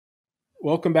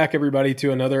Welcome back, everybody,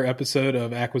 to another episode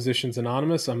of Acquisitions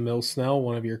Anonymous. I'm Mill Snell,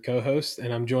 one of your co-hosts,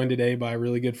 and I'm joined today by a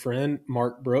really good friend,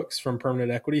 Mark Brooks from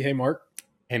Permanent Equity. Hey, Mark.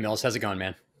 Hey, Mills, how's it going,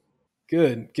 man?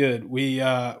 Good. We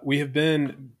have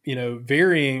been,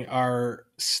 varying our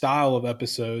style of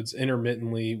episodes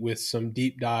intermittently with some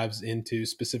deep dives into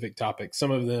specific topics. Some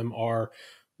of them are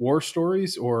war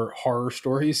stories or horror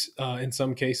stories in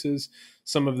some cases.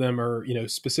 Some of them are,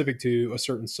 specific to a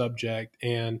certain subject.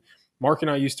 And Mark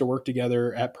and I used to work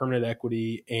together at Permanent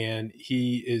Equity, and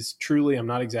he is truly, I'm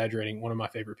not exaggerating, one of my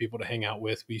favorite people to hang out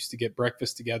with. We used to get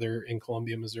breakfast together in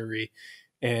Columbia, Missouri.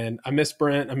 And I miss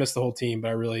Brent. I miss the whole team, but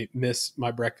I really miss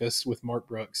my breakfast with Mark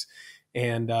Brooks.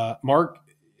 And Mark,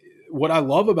 what I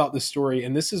love about this story,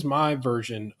 and this is my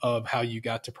version of how you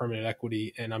got to Permanent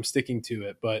Equity, and I'm sticking to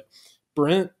it, but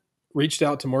Brent reached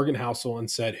out to Morgan Housel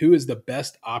and said, who is the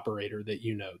best operator that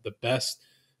you know, the best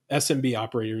SMB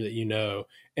operator that you know?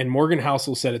 And Morgan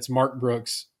Housel said, it's Mark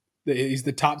Brooks. He's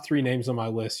the top three names on my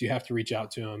list. You have to reach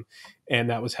out to him. And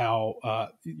that was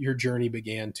how your journey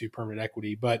began to Permanent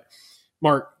Equity. But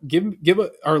Mark, give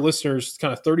our listeners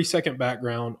kind of 30-second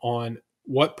background on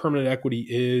what Permanent Equity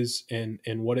is and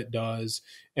what it does.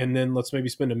 And then let's maybe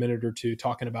spend a minute or two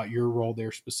talking about your role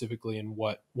there specifically and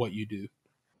what you do.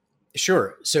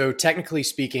 Sure. So technically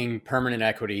speaking, Permanent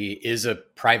Equity is a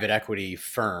private equity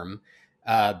firm,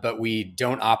 but we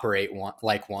don't operate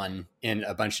like one in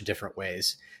a bunch of different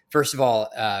ways. First of all,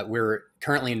 we're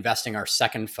currently investing our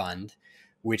second fund,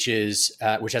 which has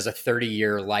a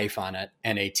 30-year life on it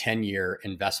and a 10-year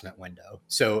investment window.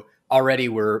 So already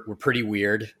we're pretty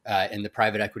weird in the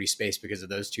private equity space because of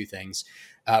those two things.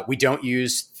 We don't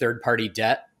use third-party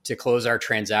debt to close our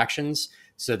transactions,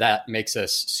 so that makes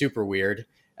us super weird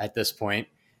at this point.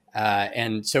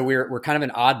 And so we're kind of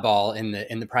an oddball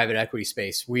in the private equity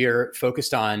space. We are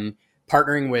focused on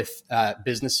partnering with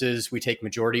businesses. We take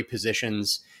majority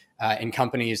positions in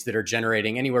companies that are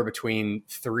generating anywhere between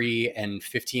 $3 and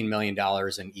 $15 million in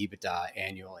EBITDA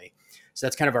annually. So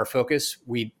that's kind of our focus.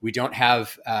 We don't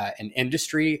have an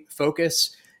industry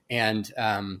focus, and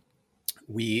our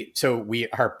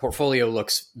portfolio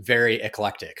looks very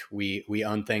eclectic. We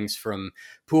own things from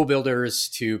pool builders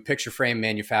to picture frame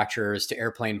manufacturers to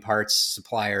airplane parts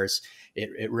suppliers.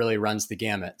 It really runs the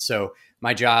gamut. So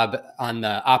my job on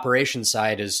the operations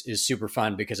side is super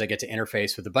fun because I get to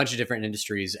interface with a bunch of different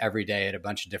industries every day at a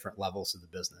bunch of different levels of the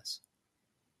business.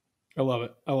 I love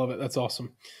it. That's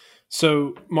awesome.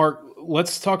 So Mark,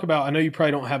 let's talk about, I know you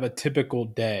probably don't have a typical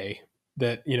day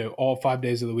that, all 5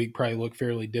 days of the week probably look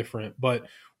fairly different, but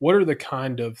what are the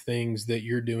kind of things that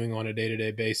you're doing on a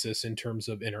day-to-day basis in terms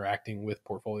of interacting with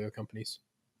portfolio companies?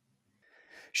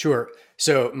 Sure.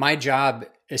 So my job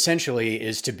essentially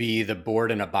is to be the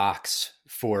board in a box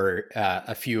for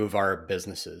a few of our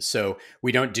businesses. So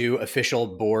we don't do official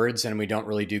boards and we don't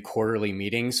really do quarterly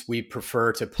meetings. We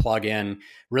prefer to plug in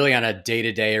really on a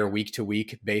day-to-day or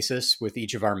week-to-week basis with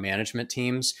each of our management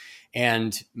teams.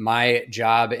 And my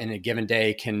job in a given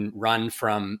day can run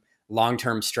from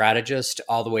long-term strategist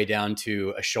all the way down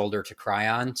to a shoulder to cry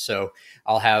on. So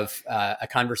I'll have a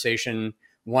conversation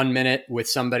 1 minute with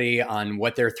somebody on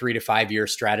what their 3 to 5 year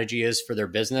strategy is for their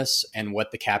business and what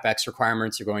the CapEx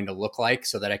requirements are going to look like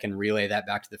so that I can relay that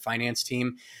back to the finance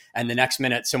team. And the next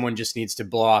minute, someone just needs to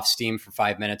blow off steam for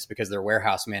 5 minutes because their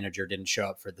warehouse manager didn't show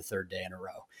up for the third day in a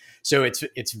row. So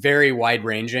it's very wide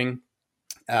ranging,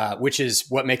 which is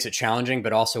what makes it challenging,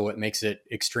 but also what makes it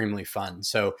extremely fun.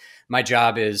 So my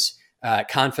job is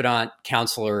confidant,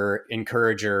 counselor,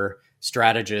 encourager,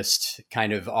 strategist,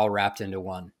 kind of all wrapped into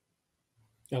one.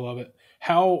 I love it.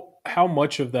 How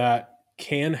much of that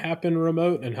can happen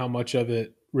remote and how much of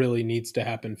it really needs to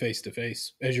happen face to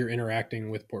face as you're interacting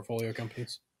with portfolio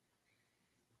companies?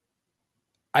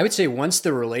 I would say once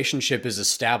the relationship is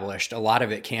established, a lot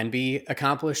of it can be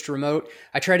accomplished remote.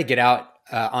 I try to get out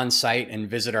on site and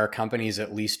visit our companies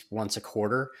at least once a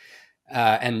quarter.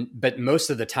 But most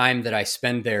of the time that I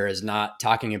spend there is not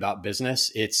talking about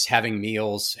business. It's having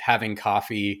meals, having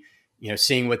coffee,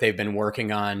 seeing what they've been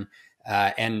working on.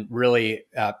 And really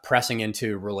pressing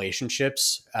into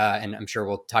relationships. And I'm sure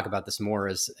we'll talk about this more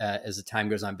as the time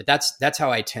goes on. But that's how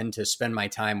I tend to spend my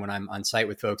time when I'm on site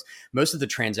with folks. Most of the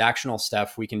transactional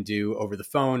stuff we can do over the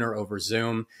phone or over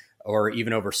Zoom or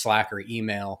even over Slack or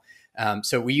email.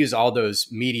 So we use all those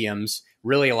mediums.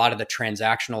 Really, a lot of the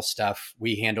transactional stuff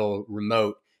we handle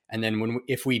remote. And then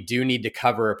if we do need to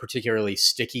cover a particularly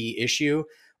sticky issue,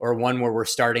 or one where we're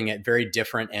starting at very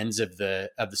different ends of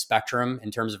the spectrum in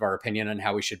terms of our opinion on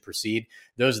how we should proceed,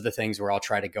 those are the things where I'll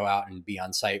try to go out and be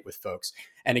on site with folks.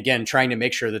 And again, trying to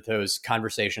make sure that those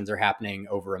conversations are happening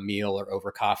over a meal or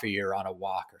over coffee or on a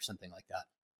walk or something like that.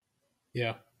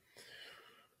 Yeah.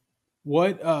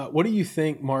 What do you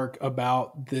think, Mark,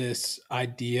 about this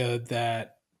idea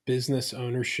that business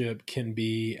ownership can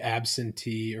be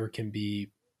absentee or can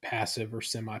be passive or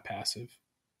semi-passive?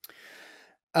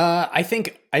 I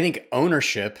think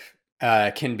ownership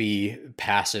can be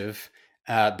passive,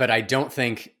 but I don't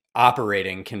think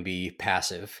operating can be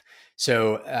passive.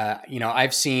 So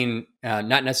I've seen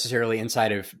not necessarily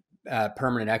inside of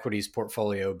permanent equities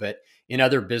portfolio, but in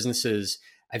other businesses,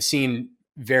 I've seen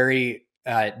very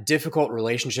difficult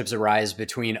relationships arise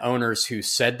between owners who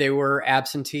said they were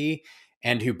absentee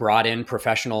and who brought in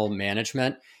professional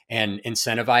management and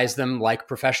incentivized them like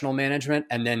professional management,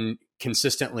 and then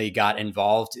consistently got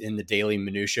involved in the daily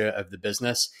minutia of the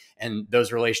business, and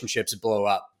those relationships blow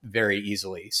up very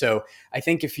easily. So I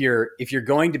think if you're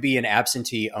going to be an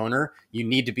absentee owner, you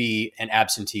need to be an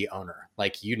absentee owner.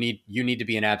 Like you need to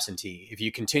be an absentee. If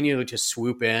you continue to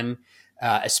swoop in,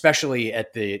 especially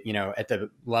at the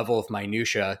level of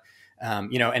minutia,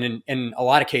 and in a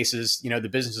lot of cases, the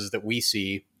businesses that we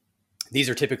see, these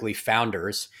are typically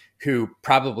founders who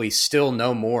probably still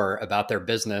know more about their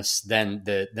business than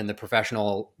the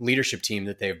professional leadership team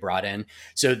that they've brought in.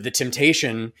 So the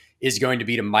temptation is going to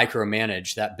be to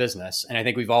micromanage that business. And I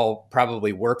think we've all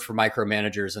probably worked for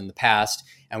micromanagers in the past,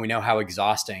 and we know how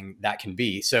exhausting that can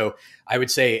be. So I would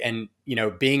say, and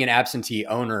being an absentee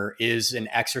owner is an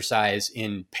exercise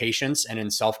in patience and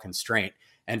in self-constraint.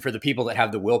 And for the people that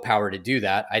have the willpower to do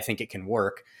that, I think it can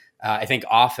work. I think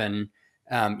often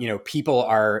people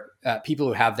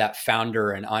who have that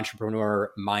founder and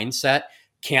entrepreneur mindset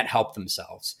can't help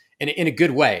themselves in a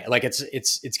good way. Like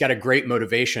it's got a great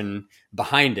motivation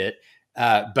behind it.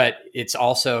 But it's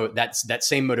also that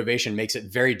same motivation makes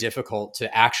it very difficult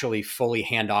to actually fully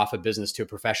hand off a business to a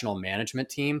professional management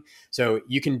team. So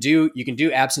you can do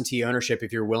absentee ownership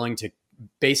if you're willing to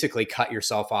basically cut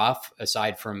yourself off,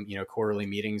 aside from quarterly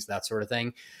meetings, that sort of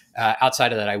thing.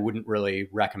 Outside of that, I wouldn't really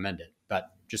recommend it. But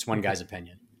just one guy's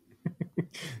opinion.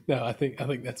 No, I think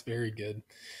that's very good.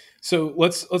 So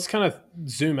let's kind of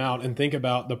zoom out and think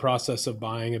about the process of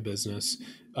buying a business.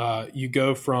 You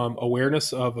go from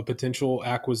awareness of a potential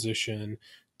acquisition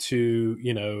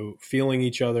to feeling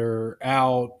each other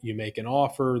out. You make an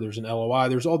offer. There's an LOI.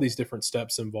 There's all these different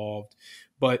steps involved.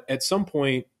 But at some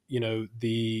point,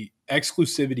 the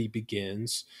exclusivity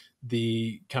begins.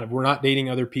 The kind of, we're not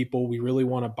dating other people. We really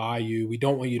want to buy you. We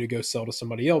don't want you to go sell to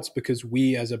somebody else, because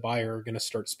we as a buyer are going to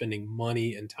start spending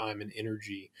money and time and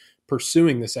energy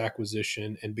pursuing this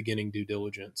acquisition and beginning due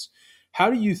diligence. How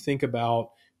do you think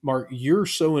about, Mark, you're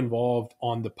so involved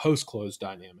on the post-close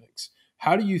dynamics.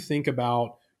 How do you think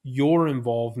about your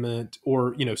involvement,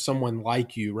 or, someone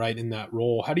like you, right, in that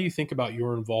role? How do you think about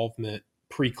your involvement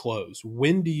pre-close?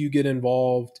 When do you get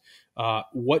involved?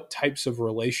 What types of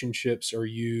relationships are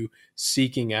you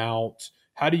seeking out?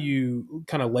 How do you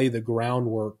kind of lay the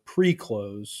groundwork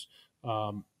pre-close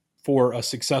for a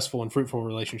successful and fruitful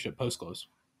relationship post-close?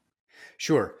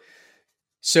 Sure.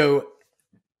 So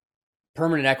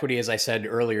permanent equity, as I said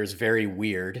earlier, is very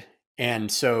weird.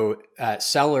 And so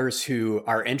sellers who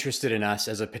are interested in us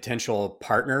as a potential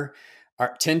partner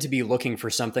tend to be looking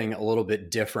for something a little bit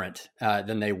different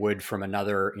than they would from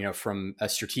another, from a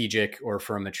strategic or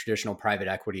from a traditional private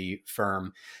equity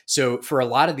firm. So for a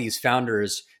lot of these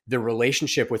founders, the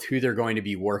relationship with who they're going to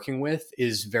be working with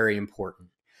is very important.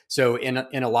 So in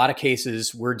a lot of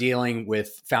cases, we're dealing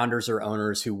with founders or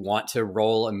owners who want to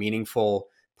roll a meaningful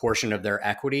portion of their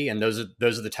equity, and those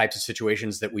are the types of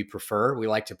situations that we prefer. We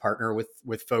like to partner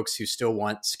with folks who still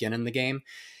want skin in the game,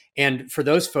 and for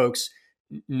those folks,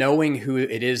 knowing who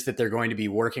it is that they're going to be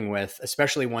working with,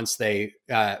 especially once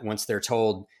they're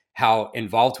told how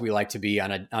involved we like to be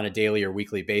on a daily or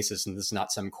weekly basis, and this is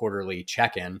not some quarterly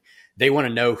check-in, they want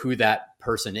to know who that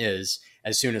person is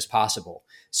as soon as possible.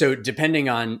 So depending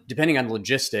on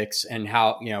logistics and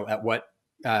how, at what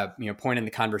point in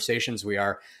the conversations we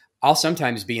are, I'll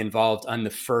sometimes be involved on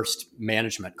the first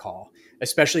management call,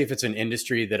 especially if it's an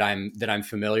industry that I'm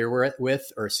familiar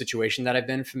with, or a situation that I've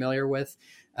been familiar with.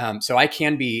 So I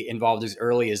can be involved as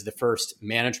early as the first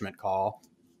management call.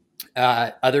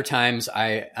 Other times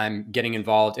I'm getting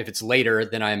involved. If it's later,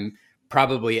 then I'm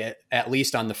probably at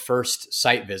least on the first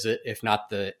site visit, if not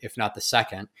the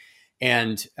second.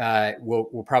 And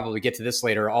we'll probably get to this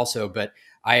later also, but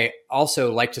I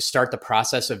also like to start the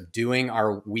process of doing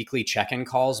our weekly check-in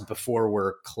calls before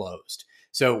we're closed.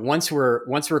 So once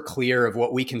we're clear of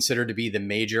what we consider to be the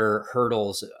major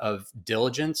hurdles of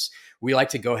diligence, we like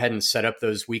to go ahead and set up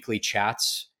those weekly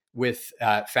chats with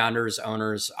founders,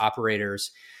 owners, operators,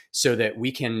 so that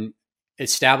we can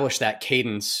establish that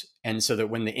cadence, and so that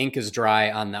when the ink is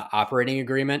dry on the operating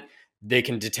agreement, they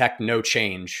can detect no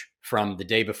change from the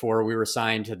day before we were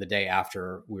signed to the day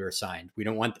after we were signed. We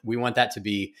want that to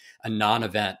be a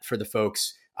non-event for the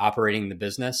folks operating the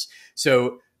business.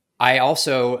 So I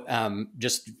also,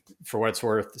 just for what it's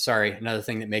worth, sorry, another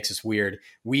thing that makes us weird,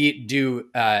 we do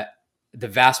the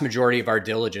vast majority of our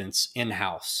diligence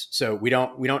in-house. So we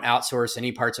don't outsource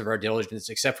any parts of our diligence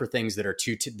except for things that are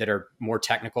that are more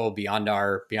technical beyond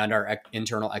our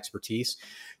internal expertise.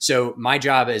 So my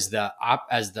job as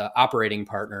the operating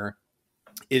partner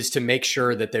is to make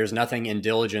sure that there's nothing in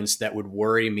diligence that would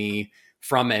worry me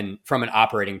from an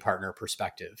operating partner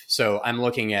perspective. So I'm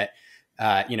looking at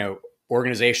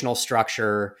organizational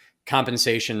structure,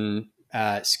 compensation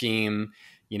scheme,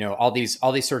 all these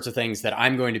sorts of things that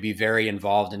I'm going to be very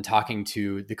involved in talking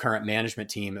to the current management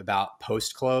team about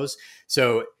post close.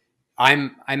 So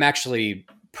I'm actually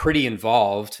pretty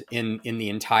involved in the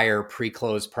entire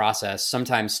pre-close process,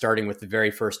 sometimes starting with the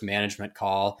very first management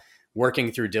call,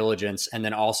 working through diligence, and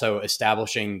then also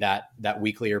establishing that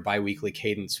weekly or biweekly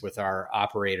cadence with our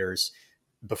operators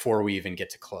before we even get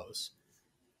to close.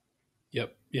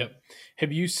 Yep.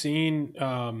 Have you seen,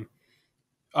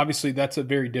 obviously that's a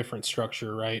very different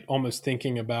structure, right? Almost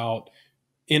thinking about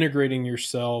integrating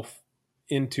yourself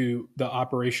into the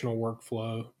operational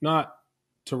workflow, not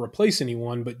to replace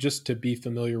anyone, but just to be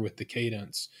familiar with the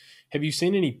cadence. Have you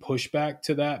seen any pushback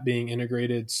to that being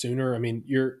integrated sooner? I mean,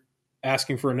 you're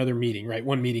asking for another meeting, right?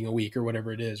 One meeting a week or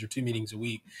whatever it is, or 2 meetings a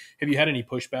week. Have you had any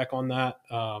pushback on that?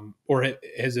 Or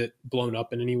has it blown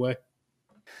up in any way?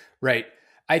 Right.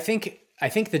 I think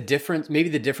the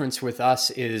difference with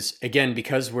us is, again,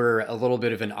 because we're a little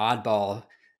bit of an oddball,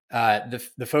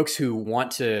 the folks who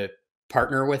want to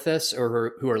partner with us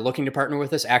or who are looking to partner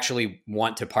with us actually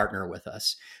want to partner with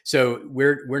us. So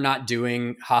we're not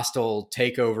doing hostile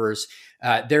takeovers.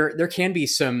 There can be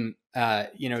some,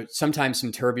 sometimes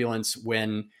some turbulence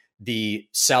when the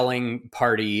selling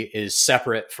party is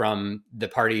separate from the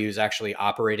party who's actually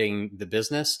operating the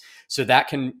business. So that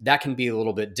can be a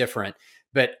little bit different.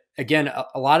 But again,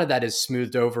 a lot of that is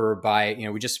smoothed over by,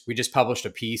 we just published a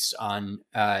piece on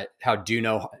how do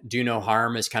no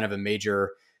harm is kind of a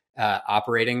major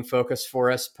operating focus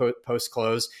for us post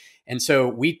close. And so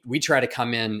we try to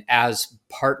come in as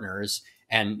partners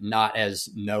and not as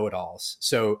know-it-alls.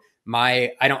 So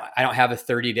I don't have a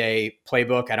 30-day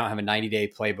playbook. I don't have a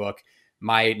 90-day playbook.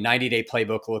 My 90-day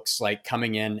playbook looks like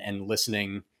coming in and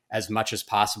listening as much as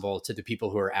possible to the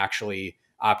people who are actually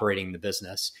operating the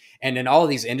business. And in all of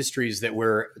these industries that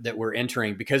we're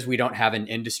entering, because we don't have an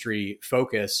industry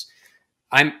focus,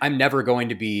 I'm never going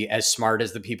to be as smart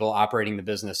as the people operating the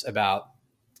business about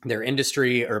their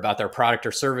industry or about their product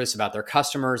or service, about their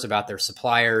customers, about their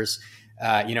suppliers,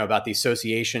 about the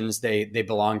associations they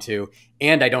belong to.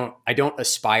 And I don't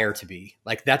aspire to be.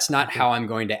 Like, that's not how I'm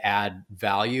going to add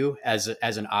value as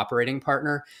an operating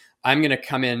partner. I'm going to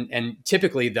come in, and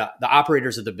typically the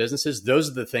operators of the businesses,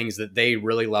 those are the things that they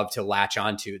really love to latch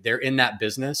onto. They're in that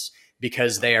business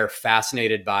because they are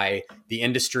fascinated by the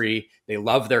industry. They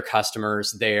love their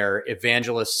customers. They're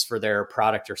evangelists for their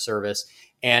product or service.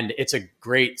 And it's a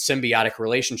great symbiotic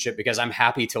relationship because I'm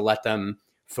happy to let them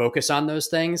focus on those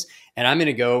things. And I'm going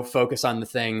to go focus on the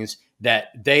things that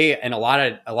they, and a lot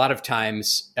of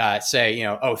times say,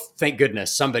 oh, thank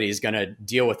goodness somebody's going to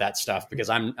deal with that stuff because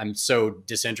I'm so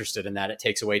disinterested in that. It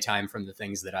takes away time from the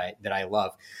things that I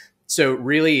love. So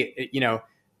really,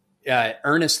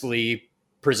 earnestly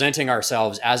presenting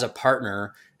ourselves as a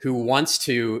partner who wants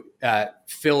to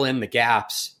fill in the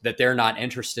gaps that they're not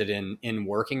interested in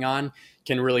working on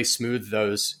can really smooth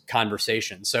those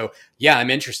conversations. So yeah,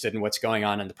 I'm interested in what's going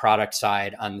on the product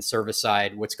side, on the service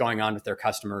side, what's going on with their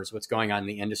customers, what's going on in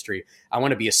the industry. I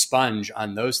want to be a sponge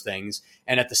on those things.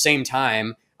 And at the same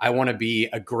time, I want to be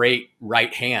a great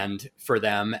right hand for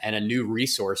them and a new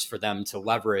resource for them to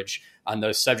leverage on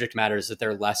those subject matters that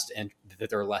they're less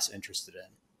interested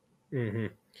in. Mm-hmm.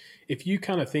 If you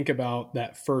kind of think about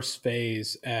that first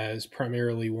phase as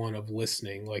primarily one of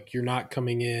listening, like you're not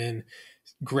coming in,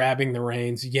 grabbing the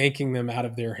reins, yanking them out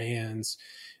of their hands.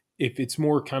 If it's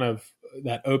more kind of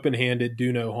that open-handed,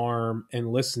 do no harm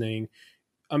and listening,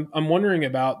 I'm wondering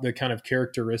about the kind of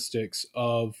characteristics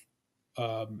of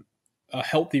a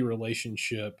healthy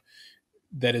relationship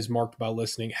that is marked by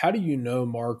listening. How do you know,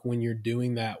 Mark, when you're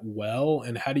doing that well?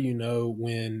 And how do you know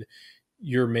when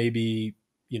you're maybe,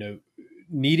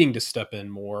 needing to step in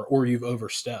more or you've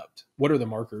overstepped? What are the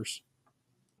markers?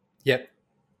 Yep.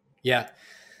 Yeah.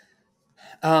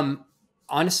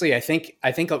 Honestly, I think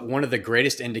one of the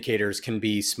greatest indicators can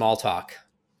be small talk.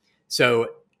 So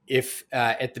if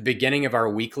at the beginning of our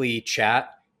weekly chat,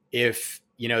 if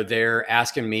they're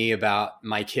asking me about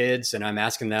my kids and I'm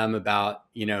asking them about,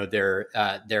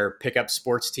 their pickup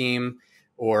sports team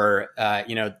or,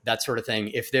 that sort of thing.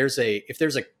 If there's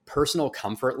a personal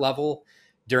comfort level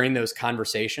during those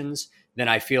conversations, then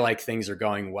I feel like things are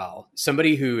going well.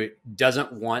 Somebody who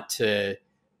doesn't want to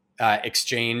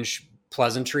exchange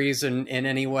pleasantries in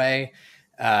any way,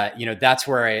 that's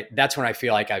when I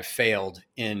feel like I've failed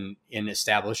in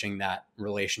establishing that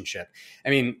relationship.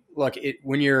 I mean, look,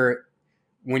 when you're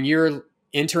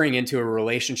entering into a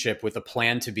relationship with a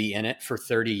plan to be in it for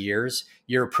 30 years,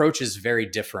 your approach is very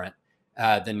different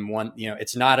than one.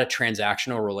 It's not a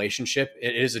transactional relationship;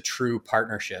 it is a true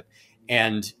partnership,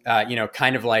 and it's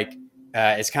kind of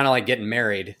like getting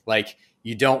married. Like,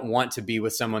 you don't want to be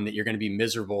with someone that you're going to be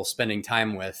miserable spending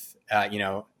time with,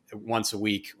 once a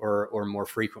week or more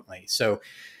frequently. So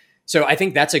I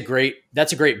think that's a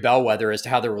great bellwether as to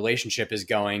how the relationship is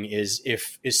going. Is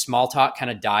small talk kind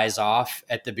of dies off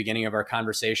at the beginning of our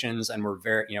conversations, and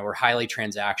we're highly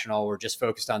transactional. We're just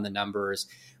focused on the numbers.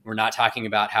 We're not talking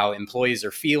about how employees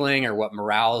are feeling or what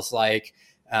morale is like.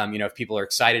 If people are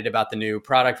excited about the new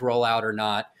product rollout or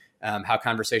not. How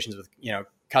conversations with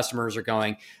customers are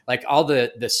going, like all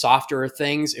the softer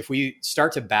things. If we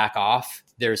start to back off,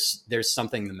 there's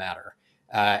something the matter,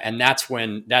 and that's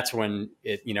when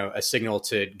it, a signal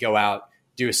to go out,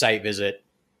 do a site visit,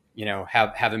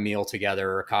 have a meal together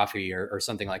or a coffee or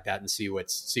something like that, and see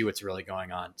what's really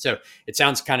going on. So it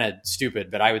sounds kind of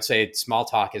stupid, but I would say small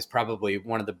talk is probably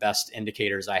one of the best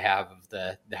indicators I have of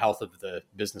the health of the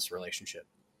business relationship.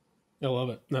 I love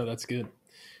it. No, that's good.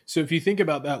 So if you think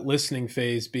about that listening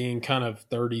phase being kind of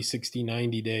 30, 60,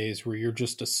 90 days where you're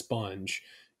just a sponge,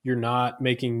 you're not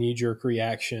making knee-jerk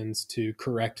reactions to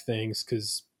correct things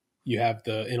because you have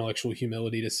the intellectual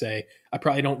humility to say, I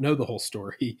probably don't know the whole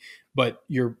story, but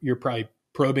you're probably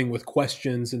probing with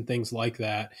questions and things like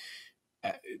that.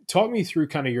 Talk me through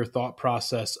kind of your thought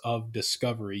process of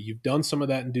discovery. You've done some of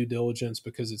that in due diligence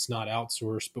because it's not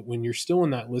outsourced, but when you're still in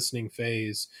that listening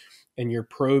phase and you're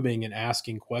probing and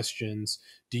asking questions,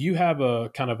 do you have a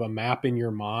kind of a map in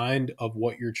your mind of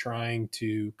what you're trying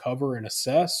to cover and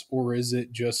assess, or is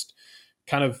it just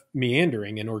kind of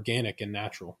meandering and organic and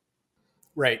natural?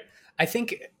 Right. I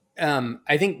think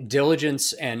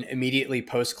diligence and immediately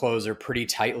post-close are pretty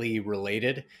tightly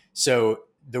related. So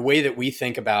the way that we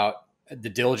think about the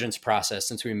diligence process,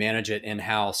 since we manage it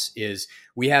in-house, is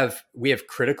we have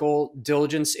critical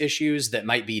diligence issues that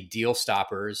might be deal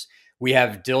stoppers. We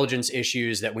have diligence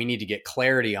issues that we need to get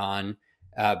clarity on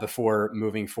before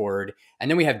moving forward. And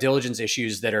then we have diligence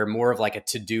issues that are more of like a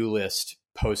to-do list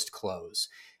post-close.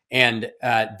 And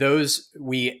those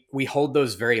we hold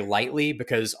those very lightly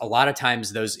because a lot of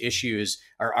times those issues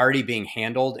are already being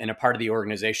handled in a part of the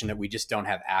organization that we just don't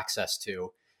have access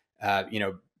to,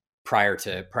 prior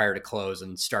to close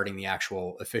and starting the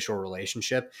actual official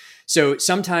relationship. So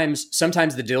sometimes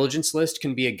the diligence list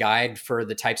can be a guide for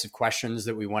the types of questions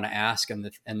that we want to ask and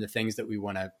the things that we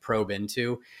want to probe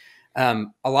into. A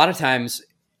lot of times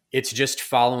it's just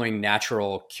following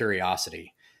natural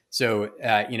curiosity. So,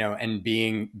 and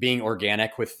being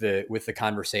organic with the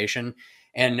conversation.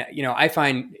 And, I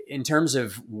find in terms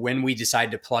of when we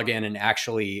decide to plug in and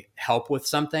actually help with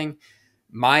something,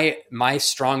 my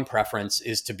strong preference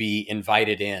is to be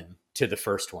invited in to the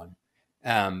first one.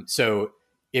 So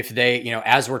if they,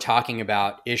 as we're talking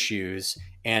about issues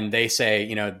and they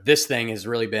say, this thing has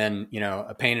really been,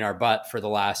 a pain in our butt for the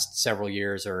last several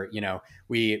years, or,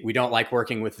 we don't like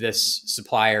working with this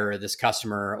supplier or this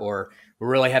customer, or we're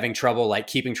really having trouble like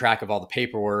keeping track of all the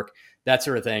paperwork, that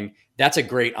sort of thing. That's a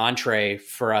great entree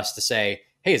for us to say,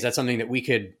 hey, is that something that we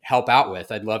could help out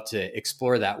with? I'd love to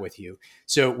explore that with you.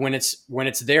 So when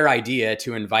it's their idea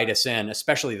to invite us in,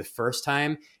 especially the first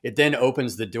time, it then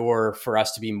opens the door for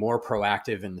us to be more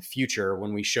proactive in the future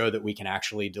when we show that we can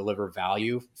actually deliver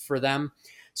value for them.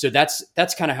 So that's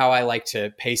kind of how I like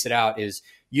to pace it out, is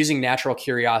using natural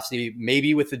curiosity,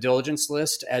 maybe with the diligence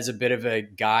list as a bit of a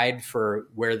guide for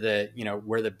where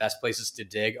the best places to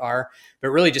dig are,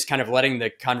 but really just kind of letting the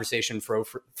conversation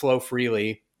flow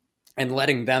freely and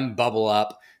letting them bubble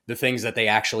up the things that they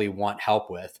actually want help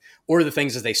with, or the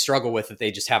things that they struggle with that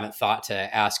they just haven't thought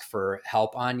to ask for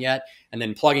help on yet. And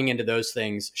then plugging into those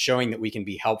things, showing that we can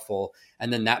be helpful.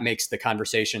 And then that makes the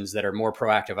conversations that are more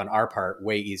proactive on our part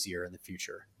way easier in the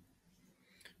future.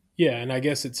 Yeah. And I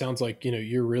guess it sounds like,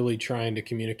 you're really trying to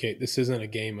communicate. This isn't a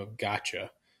game of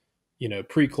gotcha,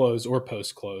 pre-close or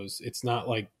post-close. It's not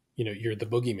like, you're the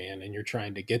boogeyman and you're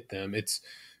trying to get them. It's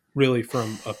really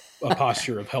from a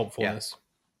posture of helpfulness. Yeah.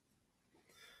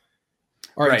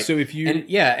 All right. So if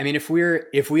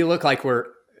we look like we're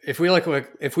if we look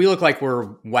like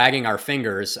we're wagging our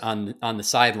fingers on the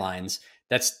sidelines,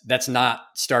 that's not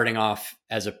starting off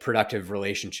as a productive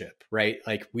relationship, right?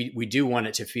 Like we do want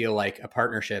it to feel like a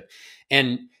partnership.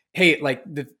 And hey, like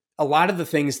a lot of the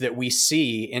things that we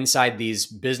see inside these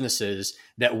businesses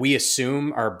that we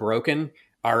assume are broken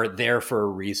are there for a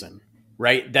reason,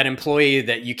 right? That employee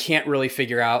that you can't really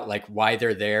figure out like why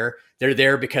they're there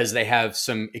because they have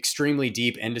some extremely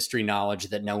deep industry knowledge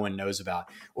that no one knows about,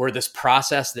 or this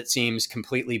process that seems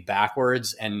completely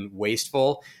backwards and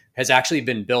wasteful has actually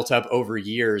been built up over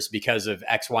years because of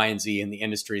X, Y, and Z in the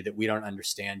industry that we don't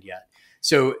understand yet.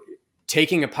 So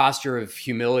taking a posture of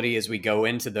humility as we go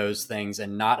into those things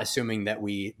and not assuming that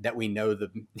we know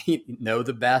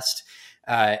the best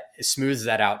smooths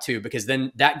that out too, because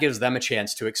then that gives them a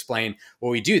chance to explain,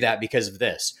 well, we do that because of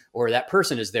this, or that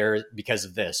person is there because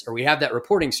of this, or we have that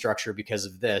reporting structure because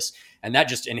of this. And that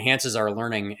just enhances our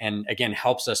learning and again,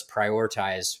 helps us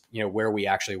prioritize, where we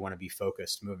actually want to be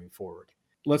focused moving forward.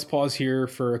 Let's pause here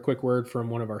for a quick word from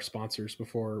one of our sponsors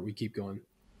before we keep going.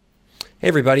 Hey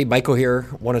everybody, Michael here.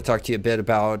 Want to talk to you a bit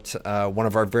about one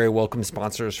of our very welcome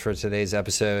sponsors for today's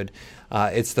episode.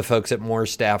 It's the folks at Moore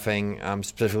Staffing,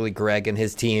 specifically Greg and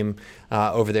his team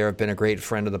over there have been a great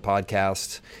friend of the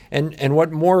podcast. And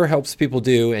what Moore helps people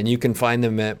do, and you can find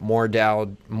them at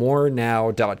morenow.co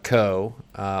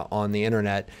on the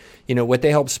internet. What they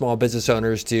help small business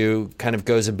owners do kind of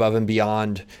goes above and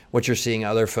beyond what you're seeing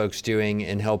other folks doing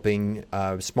in helping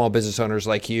small business owners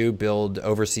like you build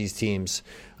overseas teams,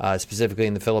 specifically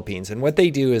in the Philippines. And what they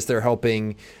do is they're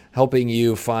helping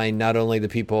you find not only the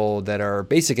people that are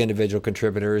basic individual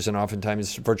contributors and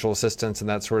oftentimes virtual assistants and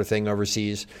that sort of thing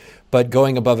overseas, but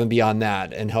going above and beyond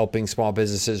that and helping small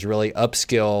businesses really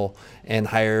upskill and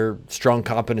hire strong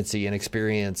competency and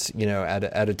experience,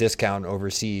 at a discount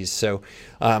overseas. So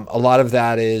a lot of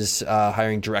that is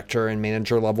hiring director and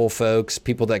manager level folks,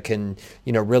 people that can,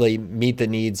 really meet the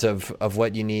needs of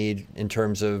what you need in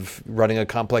terms of running a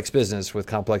complex business with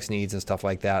complex needs and stuff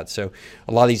like that. So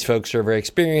a lot of these folks are very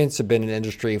experienced, have been in the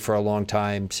industry for a long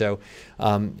time. So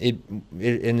it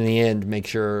in the end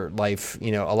makes your life,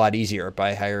 a lot easier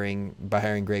by hiring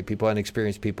great people and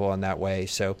experienced people in that way.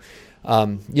 So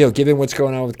given what's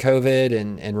going on with COVID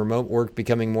and remote work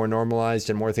becoming more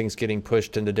normalized and more things getting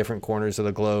pushed into different corners of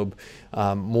the globe,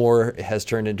 Moore has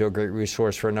turned into a great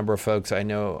resource for a number of folks. I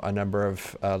know a number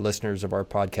of listeners of our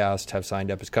podcast have signed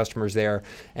up as customers there,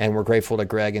 and we're grateful to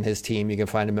Greg and his team. You can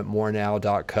find him at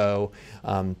morenow.co.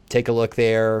 Take a look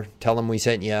there. Tell them we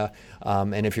sent you.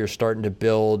 And if you're starting to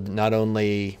build not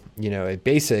only a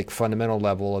basic fundamental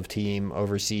level of team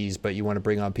overseas, but you want to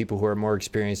bring on people who are more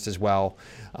experienced as well,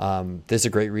 this is a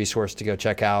great resource to go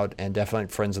check out and definitely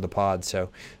friends of the pod. So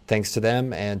thanks to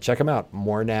them and check them out,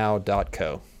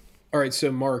 morenow.co. All right.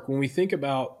 So Mark, when we think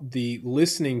about the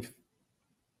listening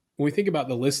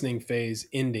phase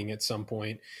ending at some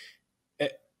point,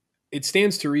 it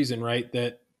stands to reason, right,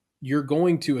 that you're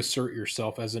going to assert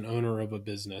yourself as an owner of a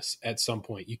business at some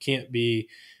point. You can't be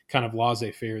kind of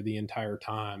laissez-faire the entire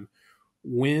time.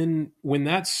 When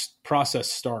that process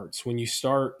starts, when you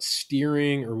start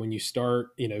steering or when you start,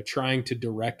 trying to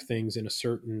direct things in a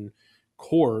certain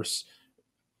course,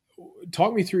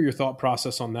 talk me through your thought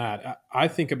process on that. I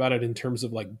think about it in terms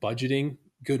of like budgeting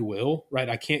goodwill, right?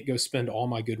 I can't go spend all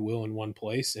my goodwill in one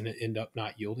place and it end up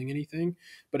not yielding anything.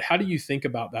 But how do you think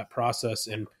about that process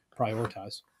and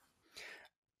prioritize?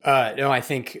 No, I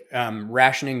think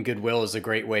rationing goodwill is a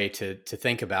great way to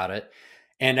think about it.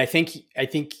 And I think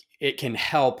it can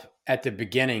help at the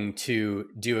beginning to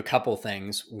do a couple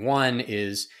things. One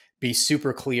is be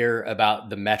super clear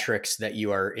about the metrics that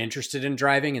you are interested in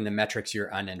driving and the metrics you're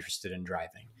uninterested in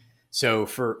driving. So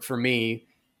for me,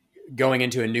 going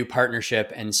into a new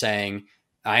partnership and saying,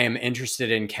 I am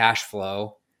interested in cash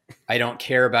flow. I don't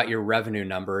care about your revenue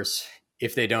numbers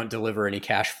if they don't deliver any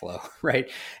cash flow, right?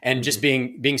 And just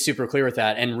being super clear with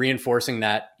that and reinforcing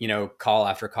that, call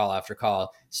after call after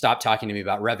call, stop talking to me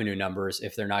about revenue numbers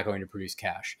if they're not going to produce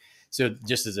cash. So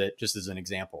just as an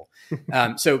example.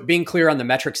 So being clear on the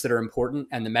metrics that are important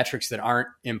and the metrics that aren't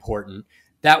important.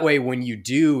 That way, when you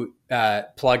do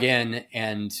plug in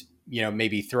and,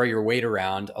 maybe throw your weight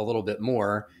around a little bit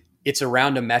more, it's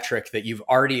around a metric that you've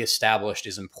already established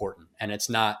is important. And it's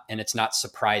not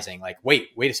surprising. Like, wait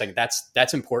a second,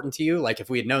 that's important to you. Like if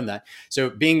we had known that. So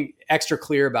being extra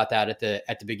clear about that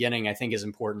at the beginning, I think is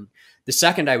important. The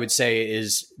second I would say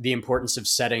is the importance of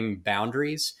setting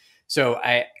boundaries. So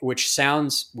which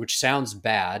sounds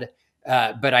bad,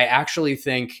 but I actually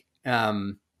think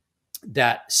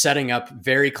that setting up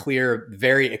very clear,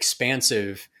 very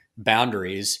expansive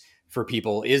boundaries for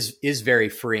people is very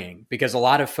freeing, because a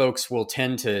lot of folks will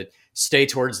tend to stay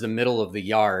towards the middle of the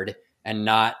yard and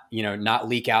not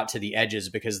leak out to the edges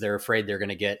because they're afraid they're going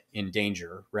to get in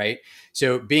danger, right?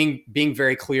 So being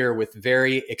very clear with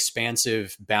very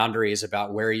expansive boundaries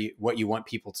about what you want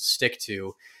people to stick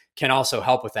to can also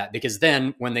help with that, because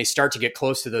then when they start to get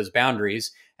close to those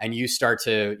boundaries and you start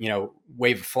to,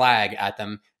 wave a flag at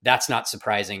them, that's not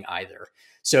surprising either.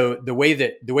 So the way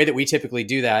that we typically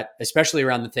do that, especially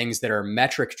around the things that are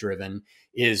metric driven,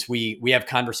 is we have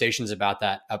conversations about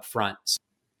that up front.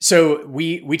 So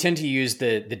we tend to use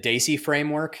the DAISY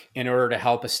framework in order to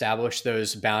help establish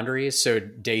those boundaries. So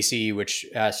DAISY, which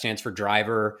stands for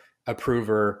driver,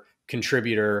 approver,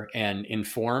 contributor, and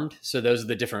informed. So those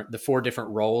are the 4 different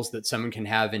roles that someone can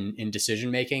have in decision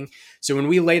making. So when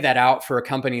we lay that out for a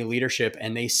company leadership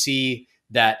and they see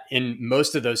that in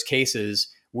most of those cases,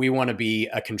 we want to be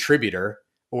a contributor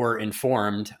or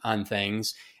informed on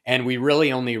things, and we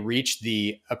really only reach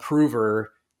the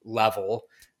approver level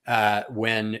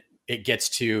when it gets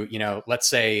to, let's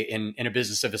say in a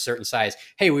business of a certain size,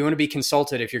 hey, we want to be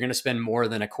consulted if you're going to spend more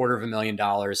than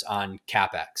 $250,000 on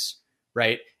CapEx,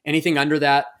 right? Anything under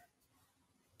that,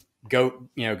 go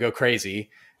crazy.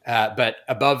 But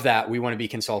above that, we want to be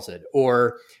consulted,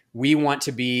 or we want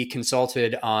to be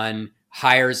consulted on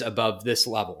hires above this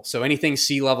level. So anything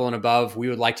C-level and above, we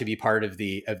would like to be part of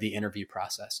the interview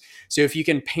process. So if you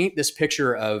can paint this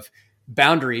picture of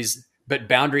boundaries, but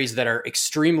boundaries that are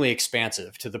extremely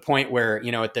expansive to the point where,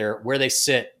 where they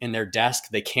sit in their desk,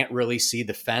 they can't really see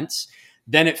the fence,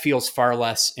 then it feels far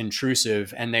less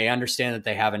intrusive, and they understand that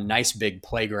they have a nice big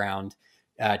playground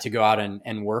to go out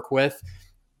and work with,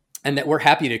 and that we're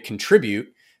happy to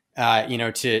contribute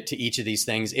to each of these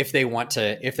things if they want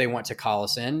to call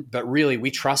us in. But really, we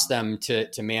trust them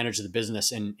to manage the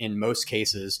business in most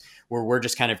cases, where we're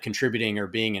just kind of contributing or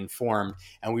being informed,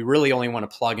 and we really only want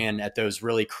to plug in at those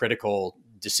really critical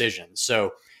decisions.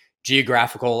 So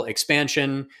geographical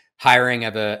expansion, hiring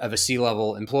of a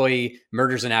C-level employee,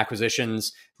 mergers and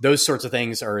acquisitions, those sorts of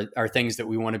things are things that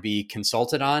we want to be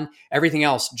consulted on. Everything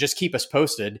else, just keep us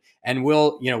posted, and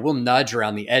we'll nudge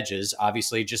around the edges,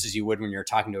 obviously, just as you would when you're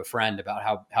talking to a friend about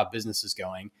how business is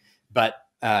going. But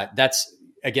that's,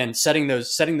 again, setting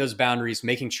those boundaries,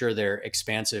 making sure they're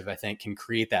expansive, I think can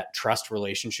create that trust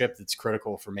relationship that's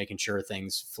critical for making sure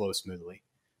things flow smoothly.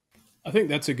 I think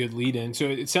that's a good lead in. So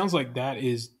it sounds like that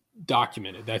is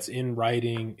documented, that's in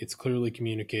writing, it's clearly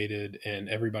communicated, and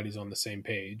everybody's on the same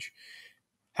page.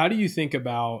 How do you think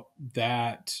about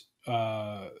that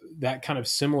that kind of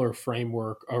similar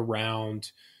framework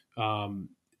around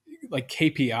like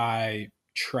KPI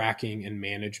tracking and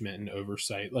management and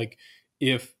oversight? Like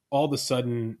if all of a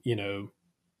sudden,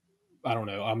 I don't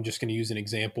know, I'm just going to use an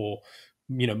example,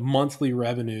 monthly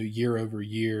revenue year over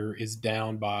year is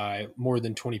down by more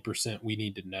than 20%, we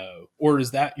need to know? Or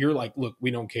is that you're like, look,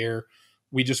 we don't care,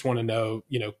 we just want to know,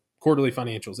 quarterly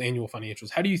financials, annual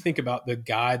financials? How do you think about the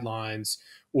guidelines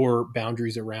or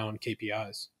boundaries around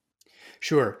KPIs?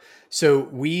 Sure. So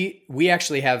we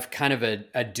actually have kind of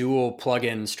a dual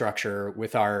plugin structure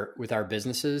with our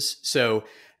businesses. So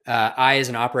I, as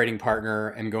an operating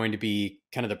partner, am going to be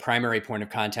kind of the primary point of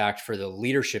contact for the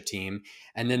leadership team.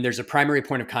 And then there's a primary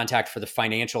point of contact for the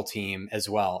financial team as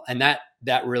well. And that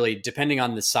really, depending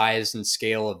on the size and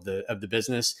scale of the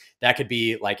business, that could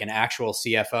be like an actual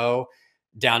CFO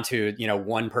down to,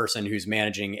 one person who's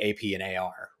managing AP and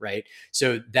AR, right?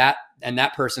 So that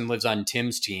person lives on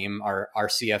Tim's team, our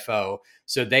CFO.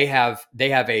 So they have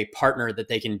a partner that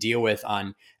they can deal with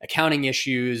on accounting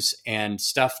issues and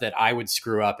stuff that I would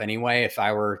screw up anyway if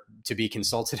I were to be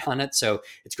consulted on it. So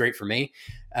it's great for me.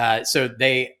 So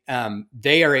they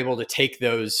are able to take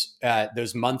those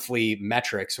monthly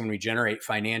metrics when we generate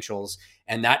financials,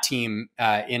 and that team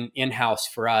in-house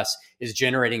for us is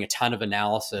generating a ton of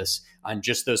analysis on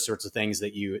just those sorts of things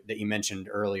that you mentioned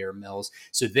earlier, Mills.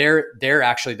 So they're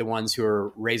actually the ones who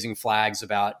are raising flags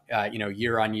about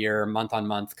year on year, month on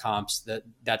month comps,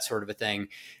 that sort of a thing,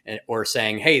 or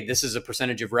saying, hey, this is a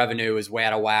percentage of revenue is way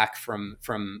out of whack from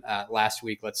last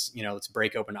week. Let's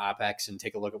break open OpEx and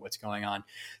take a look at what's going on.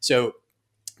 So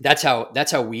that's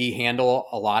how we handle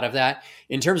a lot of that.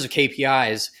 In terms of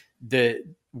KPIs,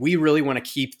 we really want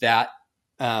to keep that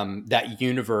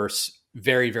universe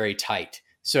very, very tight.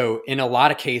 So in a lot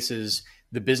of cases,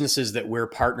 the businesses that we're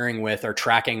partnering with are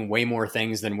tracking way more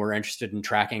things than we're interested in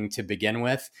tracking to begin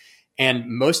with. And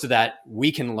most of that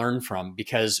we can learn from,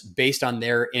 because based on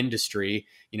their industry,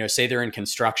 say they're in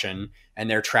construction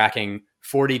and they're tracking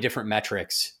 40 different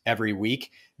metrics every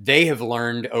week, they have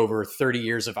learned over 30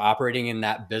 years of operating in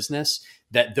that business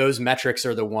that those metrics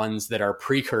are the ones that are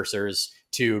precursors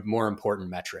to more important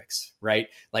metrics, right?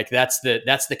 Like that's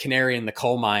the canary in the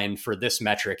coal mine for this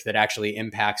metric that actually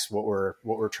impacts what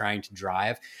we're trying to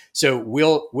drive. So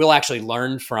we'll actually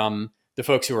learn from the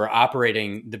folks who are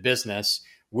operating the business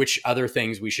which other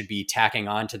things we should be tacking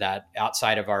on to that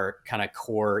outside of our kind of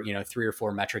core, 3 or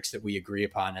 4 metrics that we agree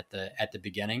upon at the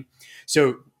beginning.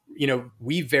 So,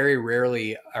 we very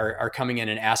rarely are coming in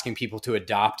and asking people to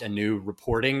adopt a new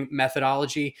reporting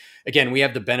methodology. Again, we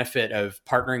have the benefit of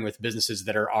partnering with businesses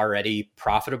that are already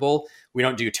profitable. We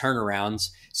don't do turnarounds.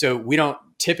 So we don't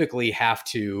typically have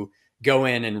to go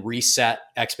in and reset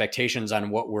expectations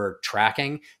on what we're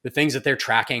tracking. The things that they're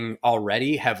tracking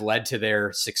already have led to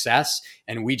their success,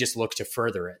 and we just look to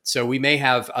further it. So we may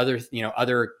have other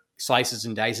slices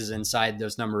and dices inside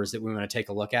those numbers that we want to take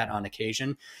a look at on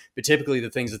occasion, but typically the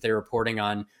things that they're reporting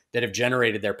on that have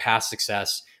generated their past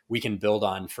success, we can build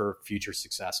on for future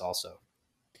success also.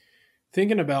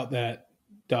 Thinking about that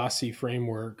DOSI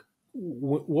framework,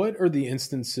 what are the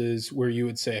instances where you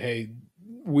would say, hey,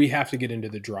 we have to get into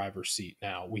the driver's seat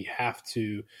now. We have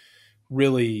to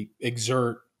really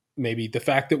exert maybe the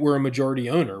fact that we're a majority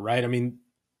owner, right? I mean,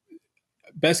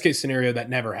 best case scenario, that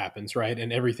never happens, right?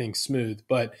 And everything's smooth,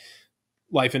 but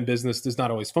life and business does not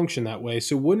always function that way.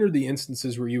 So what are the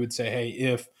instances where you would say, hey,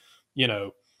 if,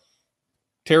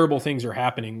 terrible things are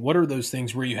happening, what are those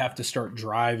things where you have to start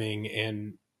driving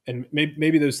and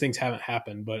maybe those things haven't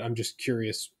happened, but I'm just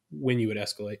curious when you would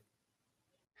escalate.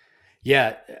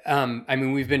 Yeah.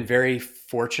 We've been very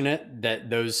fortunate that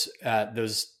those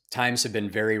times have been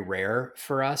very rare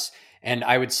for us. And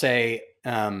I would say,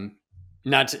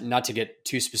 not to get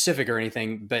too specific or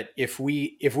anything, but if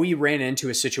we ran into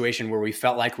a situation where we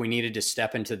felt like we needed to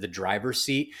step into the driver's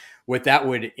seat, what that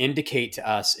would indicate to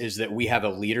us is that we have a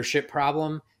leadership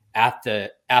problem at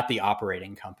the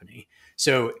operating company.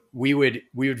 So we would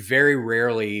very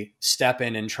rarely step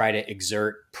in and try to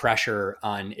exert pressure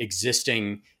on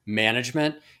existing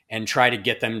management and try to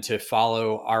get them to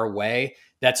follow our way.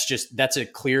 That's a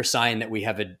clear sign that we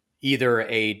have either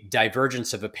a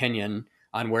divergence of opinion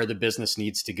on where the business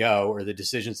needs to go or the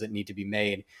decisions that need to be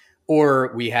made,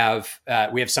 or we have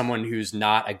someone who's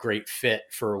not a great fit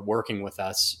for working with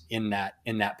us in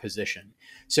that position.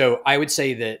 So I would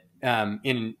say that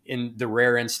in the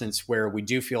rare instance where we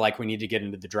do feel like we need to get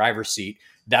into the driver's seat,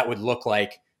 that would look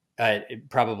like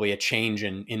probably a change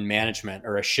in management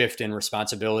or a shift in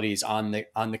responsibilities on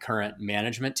the current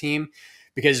management team,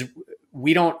 because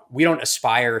we don't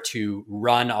aspire to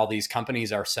run all these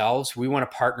companies ourselves. We want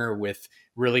to partner with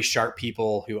really sharp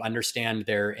people who understand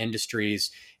their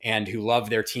industries and who love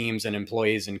their teams and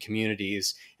employees and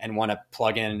communities and want to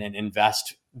plug in and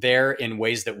invest there in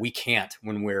ways that we can't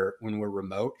when we're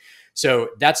remote. So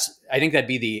I think that'd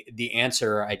be the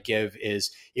answer I'd give,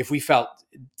 is if we felt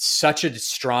such a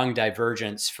strong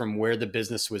divergence from where the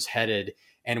business was headed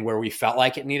and where we felt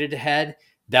like it needed to head,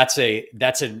 that's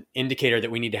an indicator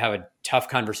that we need to have a tough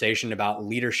conversation about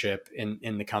leadership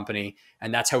in the company.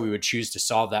 And that's how we would choose to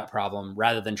solve that problem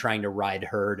rather than trying to ride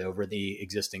herd over the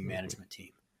existing management team.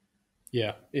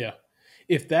 Yeah. Yeah.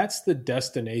 If that's the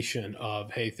destination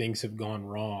of, hey, things have gone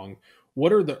wrong,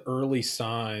 what are the early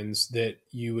signs that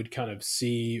you would kind of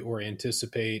see or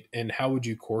anticipate, and how would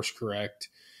you course correct,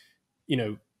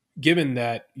 given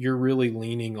that you're really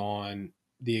leaning on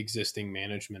the existing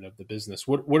management of the business?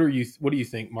 What do you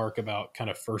think, Mark, about kind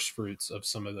of first fruits of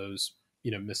some of those,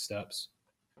 missteps?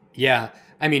 Yeah.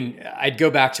 I'd go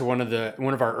back to one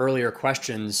of our earlier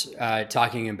questions,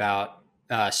 talking about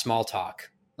small talk.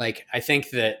 Like, I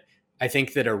think that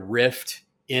a rift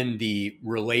in the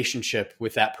relationship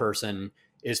with that person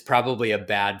is probably a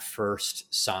bad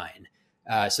first sign.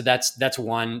 So that's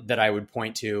one that I would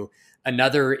point to.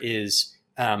 Another is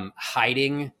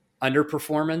hiding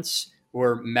underperformance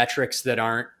or metrics that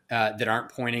aren't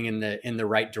pointing in the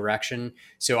right direction.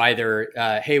 So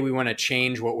either hey, we want to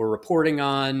change what we're reporting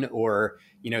on, or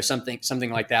something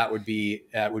like that would be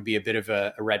a bit of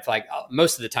a red flag.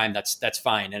 Most of the time that's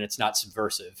fine and it's not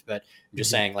subversive, but I'm just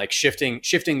saying, like, shifting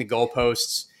the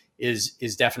goalposts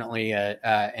is definitely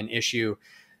an issue.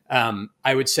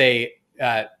 I would say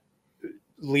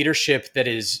leadership that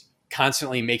is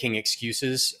constantly making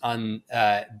excuses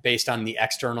based on the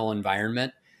external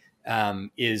environment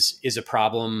is a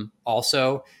problem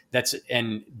also.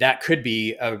 That could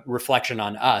be a reflection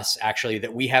on us, actually,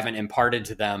 that we haven't imparted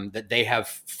to them that they have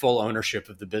full ownership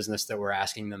of the business that we're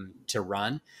asking them to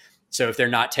run. So if they're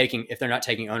not taking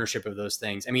ownership of those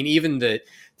things, even the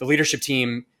leadership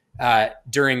team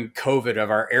during COVID of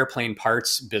our airplane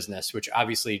parts business, which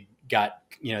obviously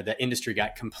the industry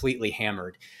got completely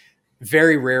hammered.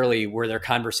 Very rarely were there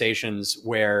conversations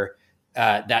where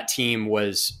that team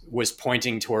was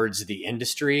pointing towards the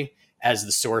industry as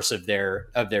the source of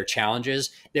their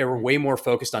challenges. They were way more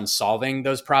focused on solving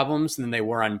those problems than they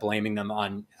were on blaming them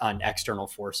on external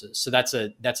forces. So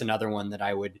that's another one that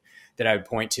I would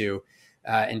point to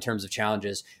in terms of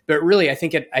challenges. But really, I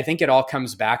think it all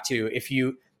comes back to if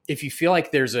you feel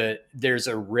like there's a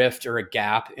rift or a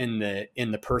gap in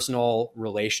the personal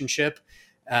relationship,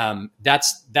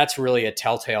 that's really a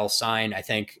telltale sign. I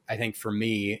think for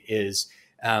me is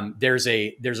there's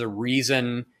a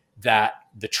reason that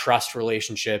the trust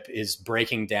relationship is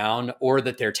breaking down, or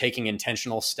that they're taking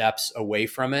intentional steps away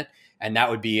from it, and that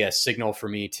would be a signal for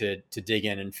me to dig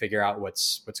in and figure out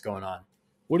what's going on.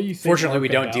 What do you think? Fortunately, we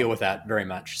don't deal with that very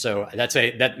much, so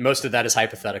that most of that is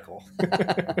hypothetical.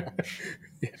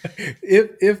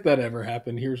 If that ever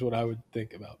happened, here's what I would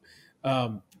think about.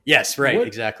 Yes, right,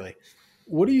 exactly.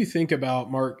 What do you think about,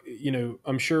 Mark?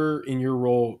 I'm sure in your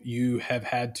role you have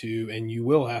had to, and you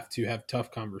will have to have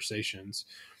tough conversations.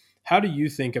 How do you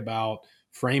think about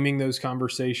framing those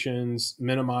conversations,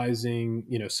 minimizing,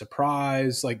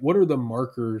 surprise? Like, what are the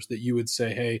markers that you would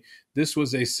say, hey, this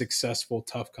was a successful,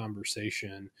 tough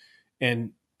conversation?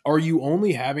 And are you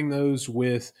only having those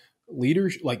with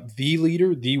leaders, like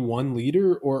the one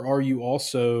leader, or are you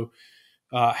also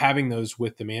having those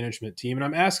with the management team? And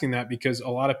I'm asking that because a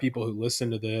lot of people who listen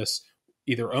to this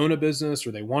either own a business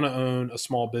or they want to own a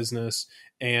small business.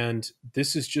 And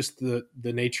this is just the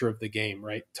nature of the game,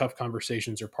 right? Tough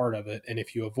conversations are part of it. And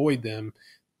if you avoid them,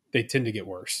 they tend to get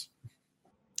worse.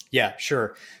 Yeah,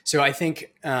 sure. So I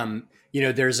think, there's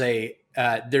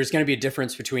going to be a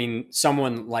difference between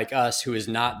someone like us who is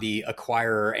not the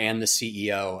acquirer and the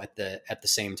CEO at the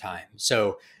same time.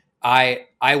 So I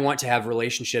want to have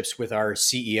relationships with our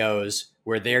CEOs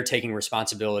where they're taking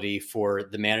responsibility for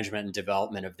the management and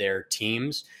development of their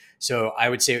teams. So I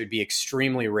would say it would be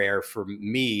extremely rare for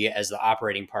me as the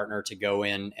operating partner to go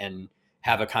in and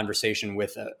have a conversation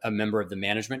with a member of the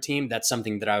management team. That's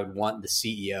something that I would want the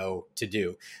CEO to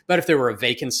do. But if there were a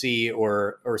vacancy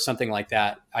or something like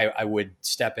that, I would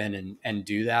step in and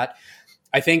do that.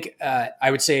 I think I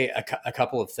would say a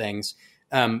couple of things.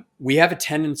 We have a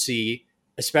tendency,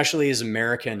 especially as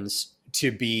Americans,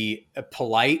 to be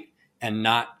polite and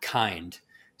not kind.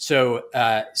 So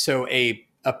a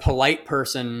polite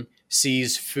person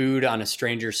sees food on a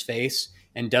stranger's face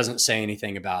and doesn't say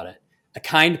anything about it. A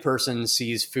kind person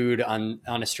sees food on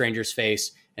a stranger's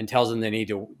face and tells them they need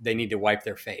to wipe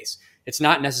their face. It's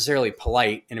not necessarily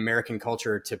polite in American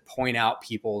culture to point out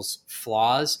people's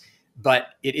flaws, but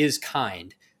it is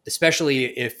kind, especially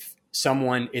if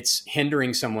it's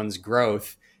hindering someone's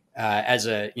growth as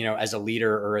a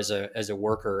leader or as a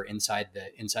worker inside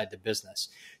the business.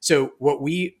 So what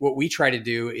we try to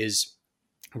do is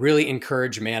really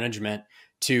encourage management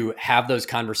to have those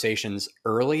conversations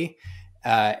early,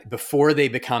 before they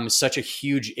become such a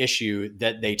huge issue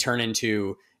that they turn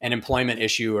into an employment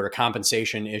issue or a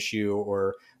compensation issue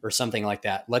or something like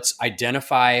that. Let's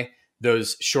identify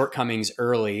those shortcomings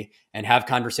early and have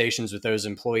conversations with those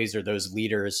employees or those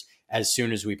leaders as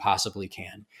soon as we possibly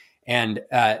can. And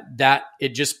that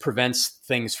it just prevents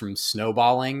things from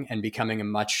snowballing and becoming a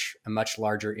much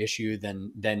larger issue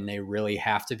than they really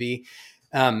have to be.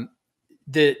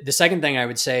 The second thing I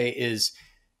would say is,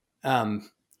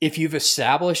 if you've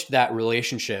established that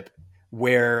relationship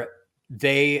where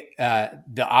the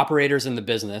operators in the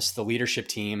business, the leadership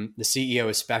team, the CEO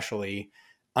especially,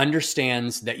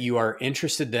 understands that you are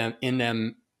interested in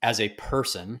them as a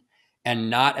person and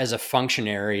not as a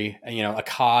functionary, a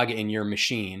cog in your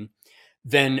machine,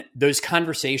 then those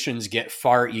conversations get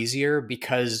far easier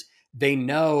because they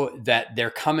know that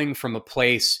they're coming from a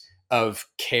place of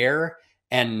care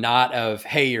and not of,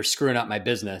 hey, you're screwing up my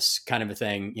business kind of a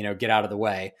thing, get out of the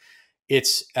way.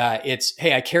 It's,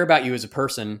 hey, I care about you as a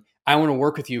person. I want to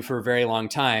work with you for a very long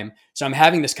time. So I'm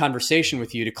having this conversation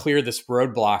with you to clear this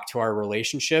roadblock to our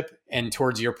relationship and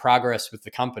towards your progress with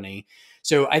the company.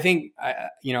 So I think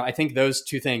those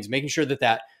two things, making sure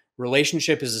that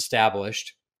relationship is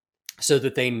established so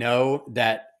that they know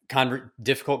that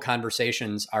difficult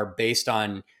conversations are based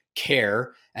on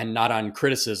care and not on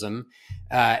criticism,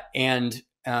 and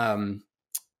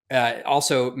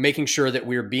also making sure that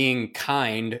we're being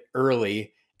kind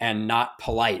early and not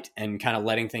polite and kind of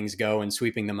letting things go and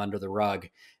sweeping them under the rug.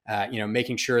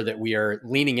 Making sure that we are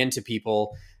leaning into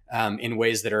people in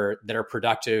ways that are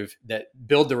productive, that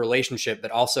build the relationship,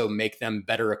 but also make them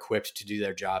better equipped to do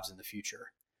their jobs in the future.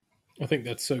 I think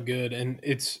that's so good. And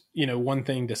it's, one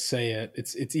thing to say it,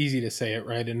 it's easy to say it,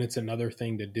 right? And it's another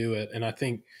thing to do it. And I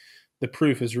think the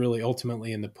proof is really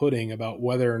ultimately in the pudding about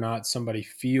whether or not somebody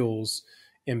feels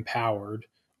empowered,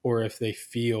 or if they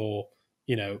feel,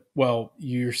 well,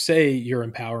 you say you're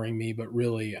empowering me, but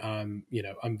really I'm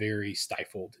very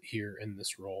stifled here in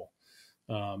this role.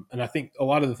 And I think a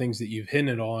lot of the things that you've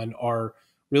hinted on are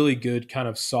really good kind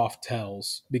of soft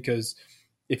tells, because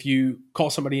if you call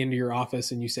somebody into your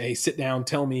office and you say, hey, sit down,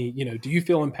 tell me, do you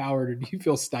feel empowered or do you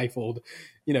feel stifled?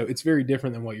 It's very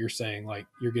different than what you're saying. Like,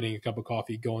 you're getting a cup of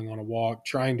coffee, going on a walk,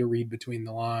 trying to read between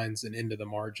the lines and into the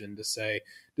margin to say,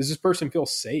 does this person feel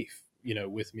safe,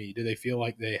 with me? Do they feel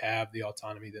like they have the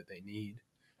autonomy that they need?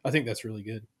 I think that's really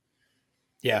good.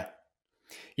 Yeah.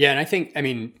 Yeah. And I think,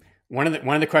 one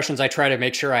of the questions I try to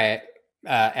make sure I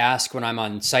ask when I'm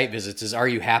on site visits is, are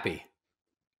you happy?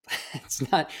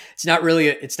 It's not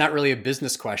really a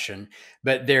business question,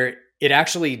 but it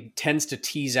actually tends to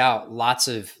tease out lots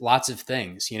of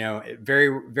things.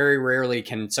 Very, very rarely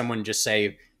can someone just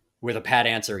say with a pat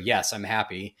answer, yes, I'm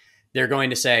happy. They're going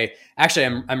to say, actually,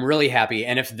 I'm really happy.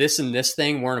 And if this and this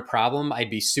thing weren't a problem, I'd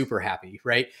be super happy.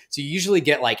 Right. So you usually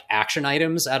get like action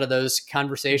items out of those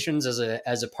conversations as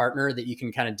a partner that you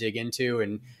can kind of dig into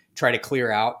and try to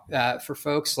clear out for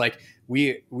folks. Like,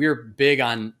 we're big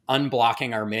on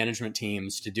unblocking our management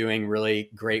teams to doing really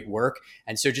great work.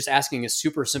 And so just asking a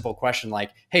super simple question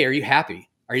like, hey, are you happy?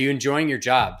 Are you enjoying your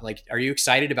job? Like, are you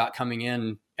excited about coming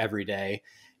in every day?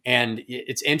 And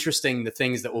it's interesting the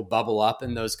things that will bubble up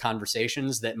in those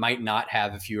conversations that might not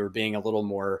have if you were being a little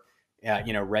more,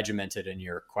 regimented in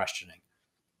your questioning.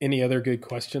 Any other good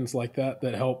questions like that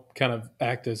help kind of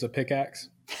act as a pickaxe?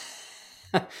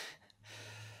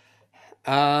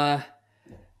 I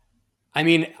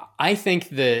think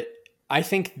the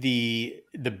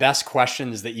best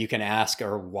questions that you can ask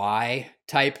are why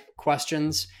type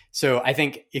questions. So I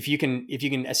think if you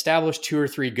can establish 2 or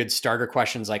 3 good starter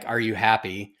questions, like, are you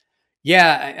happy?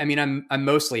 Yeah. I'm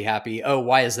mostly happy. Oh,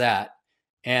 why is that?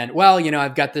 And well,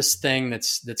 I've got this thing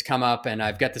that's come up and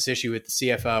I've got this issue with the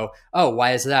CFO. Oh,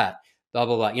 why is that? Blah,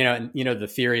 blah, blah. The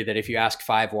theory that if you ask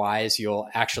 5 whys, you'll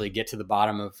actually get to the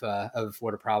bottom of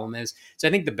what a problem is. So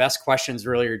I think the best questions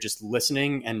really are just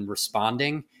listening and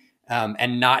responding,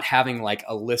 and not having like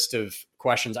a list of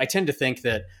questions. I tend to think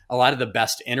that a lot of the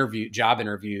best job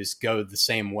interviews go the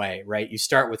same way, right? You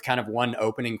start with kind of one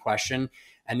opening question,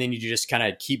 and then you just kind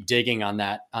of keep digging on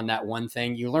that one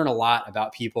thing. You learn a lot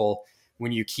about people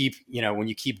when you keep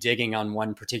digging on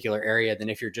one particular area than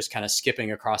if you're just kind of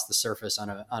skipping across the surface on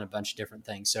a bunch of different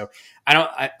things. So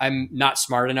I'm not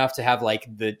smart enough to have like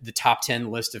the top 10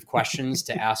 list of questions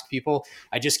to ask people.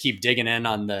 I just keep digging in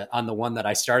on the one that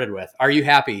I started with. Are you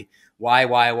happy? Why?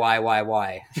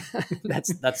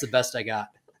 That's the best I got.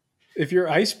 If your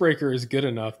icebreaker is good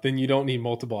enough, then you don't need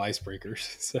multiple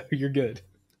icebreakers. So you're good.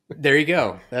 There you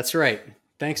go. That's right.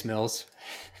 Thanks, Mills.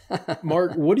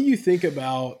 Mark, what do you think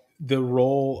about the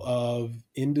role of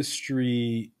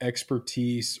industry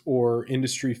expertise or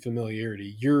industry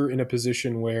familiarity? You're in a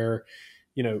position where,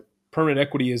 Permanent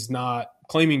Equity is not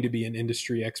claiming to be an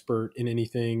industry expert in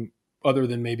anything other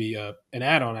than maybe an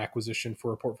add-on acquisition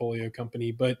for a portfolio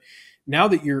company. But now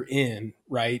that you're in,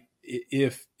 right,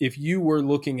 if you were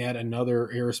looking at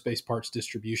another aerospace parts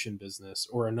distribution business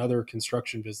or another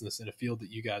construction business in a field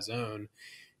that you guys own,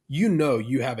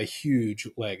 you have a huge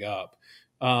leg up.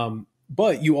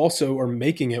 But you also are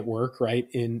making it work, right,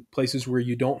 in places where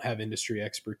you don't have industry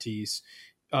expertise.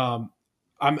 I'm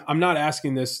not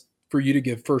asking this for you to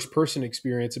give first-person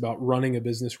experience about running a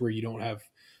business where you don't have,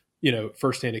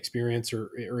 firsthand experience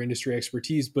or industry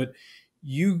expertise, but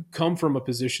you come from a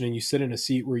position and you sit in a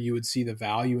seat where you would see the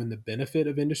value and the benefit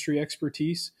of industry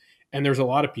expertise. And there's a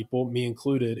lot of people, me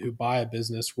included, who buy a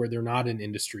business where they're not an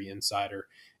industry insider.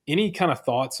 Any kind of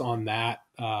thoughts on that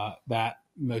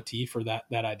motif or that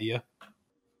idea?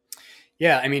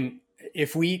 Yeah,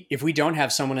 if we don't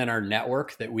have someone in our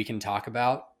network that we can talk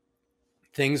about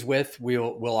things with,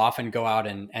 we'll often go out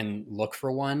and look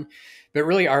for one. But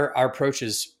really, our approach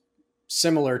is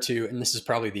similar to, and this is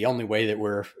probably the only way that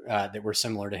we're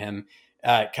similar to him,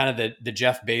 kind of the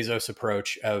Jeff Bezos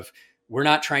approach of, we're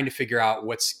not trying to figure out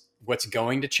what's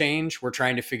going to change. We're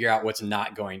trying to figure out what's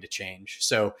not going to change.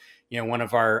 So, one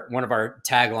of our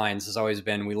taglines has always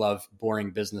been, we love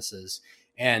boring businesses.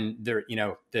 And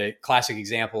the classic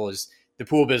example is the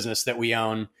pool business that we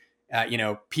own.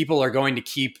 People are going to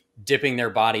keep dipping their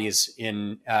bodies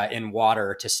in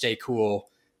water to stay cool.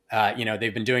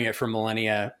 They've been doing it for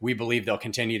millennia. We believe they'll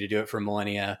continue to do it for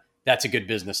millennia. That's a good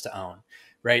business to own,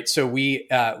 right? So we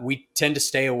tend to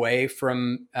stay away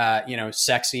from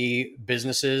sexy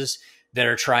businesses that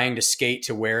are trying to skate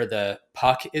to where the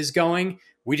puck is going.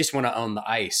 we just want to own the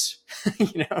ice.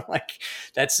 Like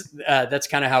that's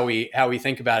kind of how we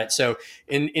think about it. So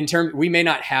in terms, we may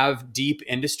not have deep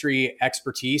industry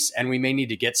expertise, and we may need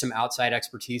to get some outside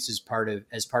expertise as part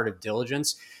of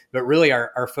diligence. But really,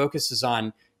 our focus is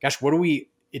on, gosh,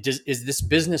 is this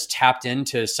business tapped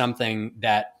into something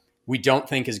that we don't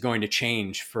think is going to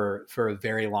change for a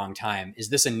very long time? Is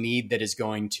this a need that is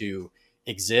going to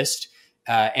exist?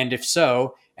 And if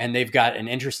so, and they've got an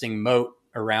interesting moat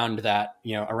around that,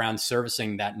 around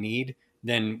servicing that need,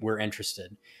 then we're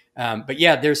interested. But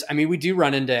yeah, we do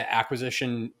run into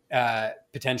acquisition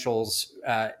potentials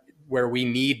where we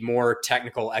need more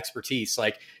technical expertise.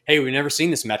 Like, hey, we've never seen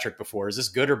this metric before. Is this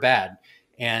good or bad?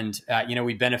 And,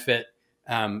 we benefit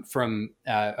from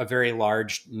a very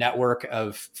large network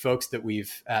of folks that we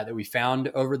found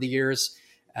over the years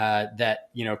that,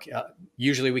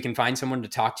 usually we can find someone to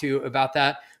talk to about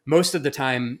that. Most of the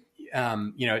time,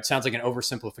 it sounds like an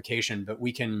oversimplification, but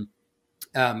we can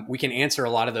answer a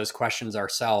lot of those questions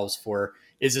ourselves for,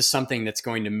 is this something that's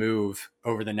going to move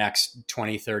over the next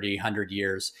 20, 30, 100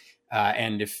 years?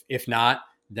 And if not,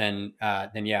 then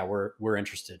yeah, we're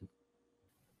interested.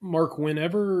 Mark,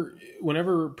 whenever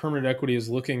permanent equity is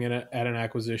looking at an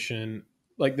acquisition,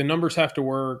 like the numbers have to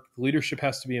work, leadership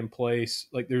has to be in place.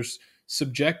 Like there's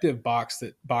subjective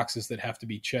boxes that have to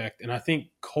be checked. And I think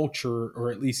culture,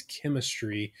 or at least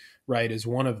chemistry, right, is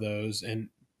one of those. And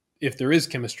if there is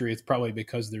chemistry, it's probably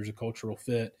because there's a cultural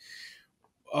fit.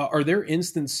 Are there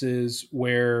instances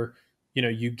where,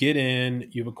 you get in,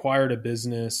 you've acquired a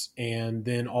business, and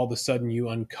then all of a sudden you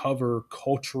uncover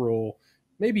cultural,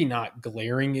 maybe not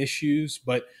glaring issues,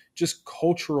 but just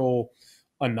cultural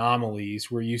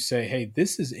anomalies where you say, hey,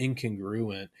 this is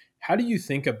incongruent. How do you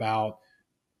think about,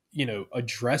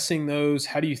 addressing those?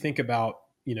 How do you think about,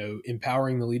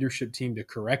 empowering the leadership team to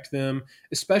correct them,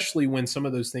 especially when some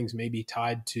of those things may be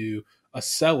tied to a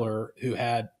seller who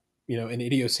had, an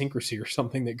idiosyncrasy or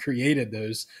something that created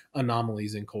those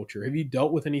anomalies in culture? Have you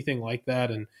dealt with anything like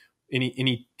that, and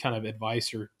any kind of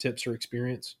advice or tips or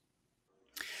experience?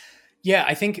 Yeah,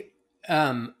 I think,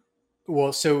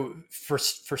 so for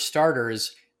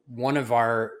starters, one of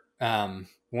our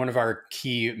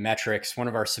key metrics, one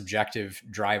of our subjective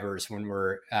drivers when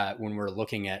we're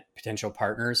looking at potential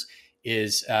partners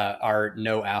is our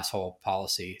no asshole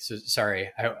policy. So sorry,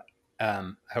 I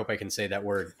hope I can say that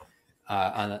word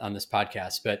on this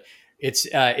podcast, but it's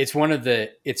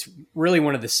really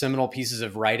one of the seminal pieces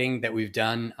of writing that we've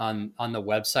done on the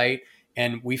website.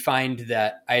 And we find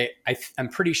that I'm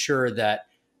pretty sure that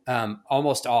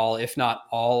almost all, if not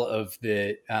all, of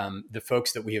the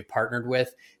folks that we have partnered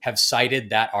with have cited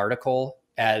that article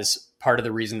as part of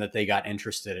the reason that they got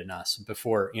interested in us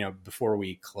before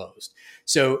we closed.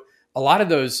 So a lot of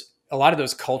those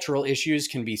cultural issues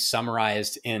can be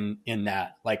summarized in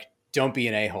that, like, don't be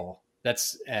an a-hole.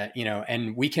 That's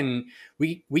and we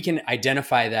can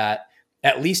identify that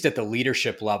at least at the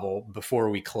leadership level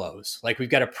before we close. Like, we've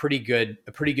got a pretty good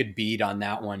bead on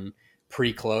that one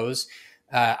pre-close.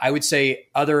 I would say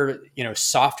other,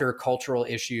 softer cultural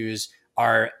issues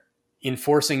are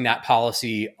enforcing that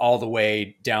policy all the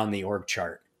way down the org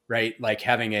chart, right? Like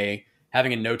having a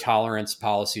no tolerance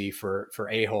policy for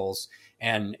a-holes.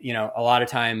 And, a lot of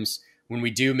times when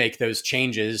we do make those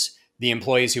changes, the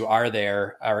employees who are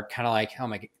there are kind of like, oh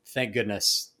my, thank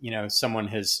goodness, someone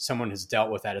has dealt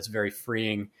with that. It's a very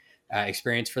freeing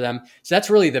experience for them. So that's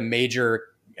really the major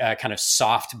kind of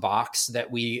soft box that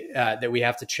we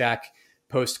have to check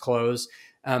post close.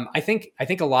 I think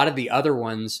a lot of the other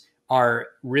ones are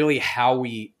really how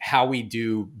we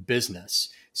do business.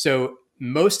 So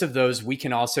most of those we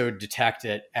can also detect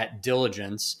at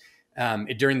diligence.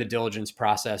 During the diligence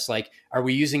process, like, are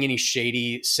we using any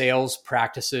shady sales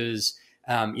practices?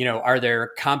 Are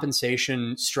there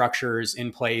compensation structures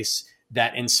in place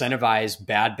that incentivize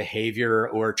bad behavior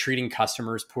or treating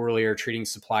customers poorly or treating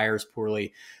suppliers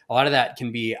poorly? A lot of that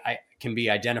can be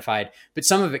identified, but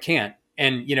some of it can't.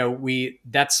 And,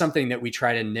 that's something that we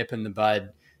try to nip in the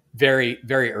bud very,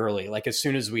 very early. Like, as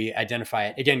soon as we identify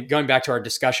it, again, going back to our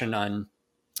discussion on,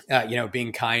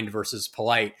 being kind versus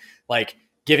polite, like,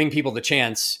 giving people the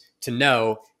chance to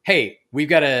know, hey, we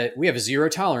have a zero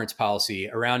tolerance policy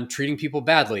around treating people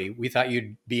badly. We thought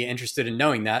you'd be interested in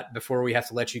knowing that before we have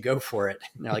to let you go for it.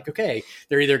 And they're like, okay,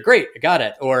 they're either great, I got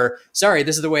it, or sorry,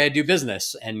 this is the way I do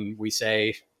business. And we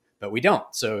say, but we don't.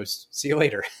 So see you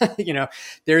later.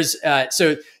 There's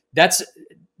so that's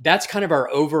kind of our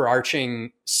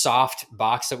overarching soft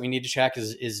box that we need to check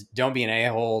is don't be an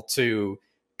a-hole to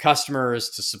customers,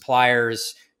 to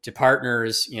suppliers, to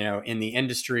partners, in the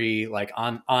industry, like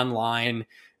online.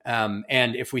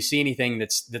 And if we see anything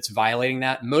that's violating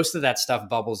that, most of that stuff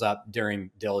bubbles up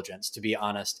during diligence, to be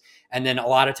honest. And then a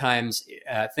lot of times,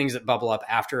 things that bubble up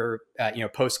after,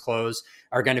 post close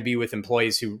are going to be with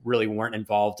employees who really weren't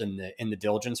involved in the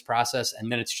diligence process.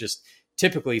 And then it's just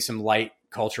typically some light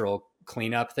cultural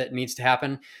cleanup that needs to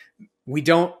happen. I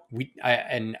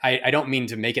don't mean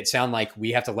to make it sound like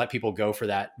we have to let people go for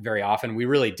that very often. We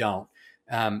really don't.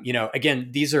 Again,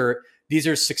 these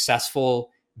are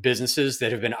successful businesses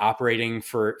that have been operating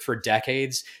for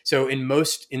decades. So in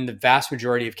the vast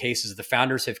majority of cases, the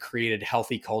founders have created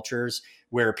healthy cultures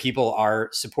where people are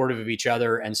supportive of each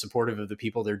other and supportive of the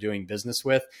people they're doing business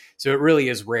with. So it really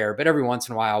is rare, but every once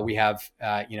in a while we have,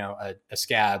 a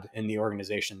scab in the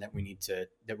organization that we need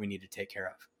to take care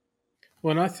of.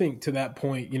 Well, and I think to that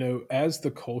point, as the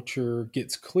culture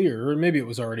gets clearer, or maybe it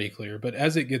was already clear, but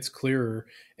as it gets clearer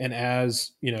and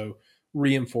as,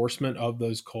 reinforcement of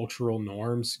those cultural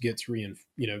norms gets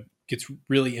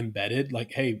really embedded,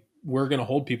 like, hey, we're going to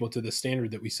hold people to the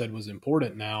standard that we said was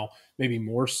important now, maybe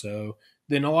more so,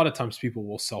 then a lot of times people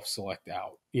will self-select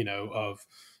out,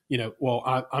 well,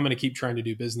 I'm going to keep trying to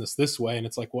do business this way. And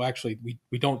it's like, well, actually,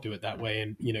 we don't do it that way.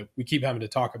 And, we keep having to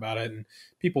talk about it, and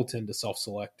people tend to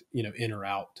self-select, in or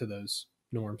out to those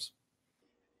norms.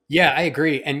 Yeah, I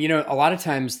agree. And, a lot of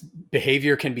times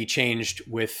behavior can be changed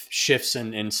with shifts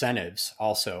in incentives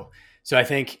also. So I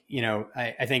think,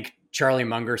 I think Charlie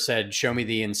Munger said, show me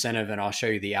the incentive and I'll show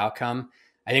you the outcome.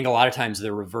 I think a lot of times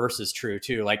the reverse is true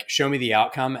too. Like, show me the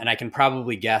outcome and I can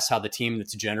probably guess how the team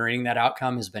that's generating that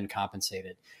outcome has been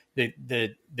compensated.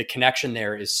 The connection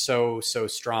there is so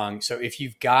strong. So if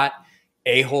you've got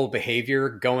a-hole behavior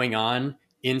going on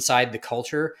inside the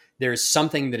culture, there's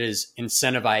something that is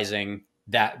incentivizing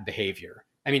that behavior.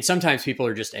 I mean, sometimes people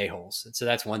are just a-holes. So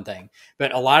that's one thing.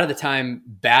 But a lot of the time,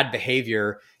 bad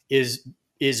behavior is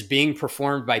being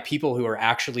performed by people who are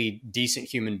actually decent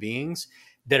human beings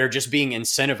that are just being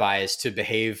incentivized to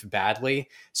behave badly.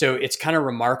 So it's kind of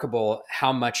remarkable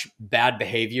how much bad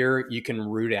behavior you can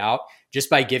root out just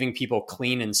by giving people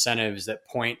clean incentives that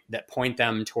point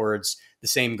them towards the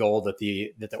same goal that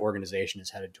the organization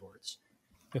is headed towards.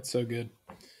 That's so good.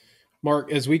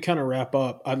 Mark, as we kind of wrap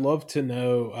up, I'd love to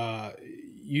know,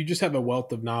 you just have a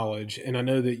wealth of knowledge, and I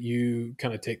know that you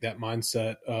kind of take that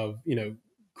mindset of,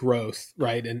 growth,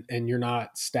 right? And you're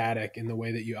not static in the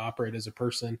way that you operate as a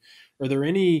person. Are there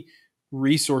any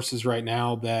resources right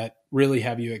now that really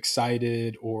have you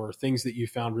excited, or things that you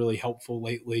found really helpful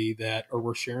lately that are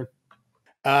worth sharing?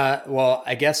 Well,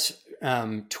 I guess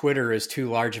Twitter is too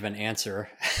large of an answer,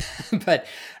 but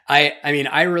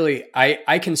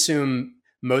I consume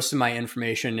most of my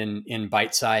information in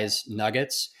bite-sized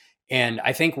nuggets. And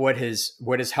I think what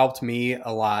has helped me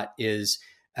a lot is,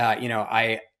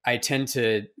 I tend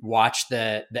to watch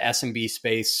the SMB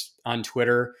space on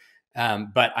Twitter,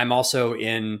 but I'm also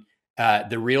in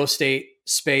the real estate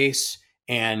space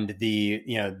and the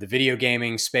video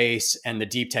gaming space and the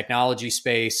deep technology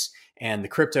space and the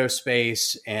crypto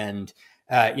space. And,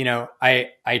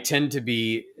 I tend to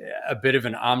be a bit of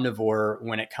an omnivore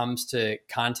when it comes to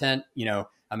content.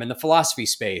 I'm in the philosophy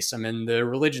space. I'm in the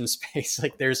religion space.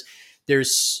 Like there's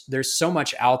so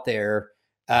much out there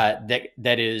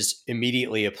that is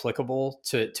immediately applicable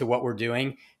to what we're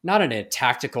doing, not on a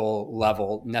tactical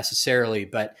level necessarily,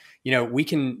 but we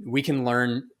can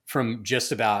learn from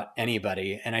just about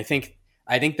anybody. And I think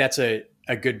that's a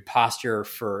good posture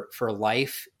for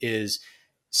life is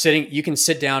you can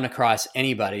sit down across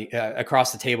anybody,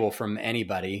 across the table from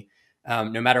anybody,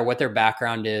 no matter what their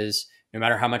background is, no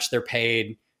matter how much they're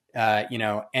paid,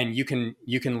 and you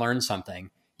can learn something.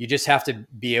 You just have to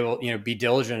be able, be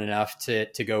diligent enough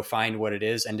to go find what it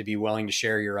is and to be willing to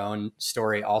share your own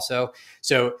story also.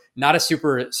 So not a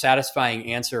super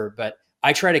satisfying answer, but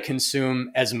I try to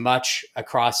consume as much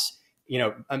across,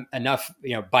 enough,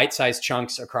 bite-sized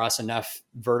chunks across enough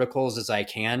verticals as I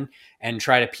can, and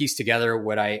try to piece together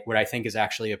what I think is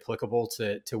actually applicable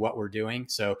to what we're doing.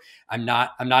 So I'm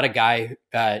not a guy,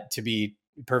 to be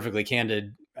perfectly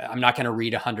candid, I'm not going to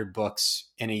read 100 books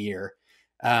in a year.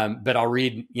 But I'll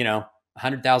read,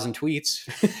 100,000 tweets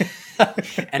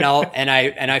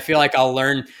and I feel like I'll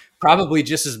learn probably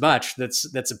just as much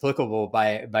that's applicable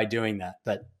by doing that.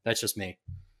 But that's just me.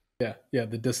 Yeah.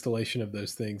 The distillation of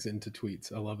those things into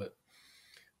tweets. I love it.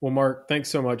 Well, Mark, thanks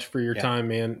so much for your time,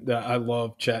 man. I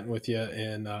love chatting with you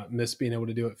and miss being able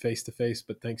to do it face to face,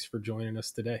 but thanks for joining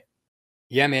us today.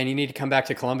 Yeah, man, you need to come back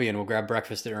to Columbia and we'll grab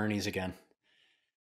breakfast at Ernie's again.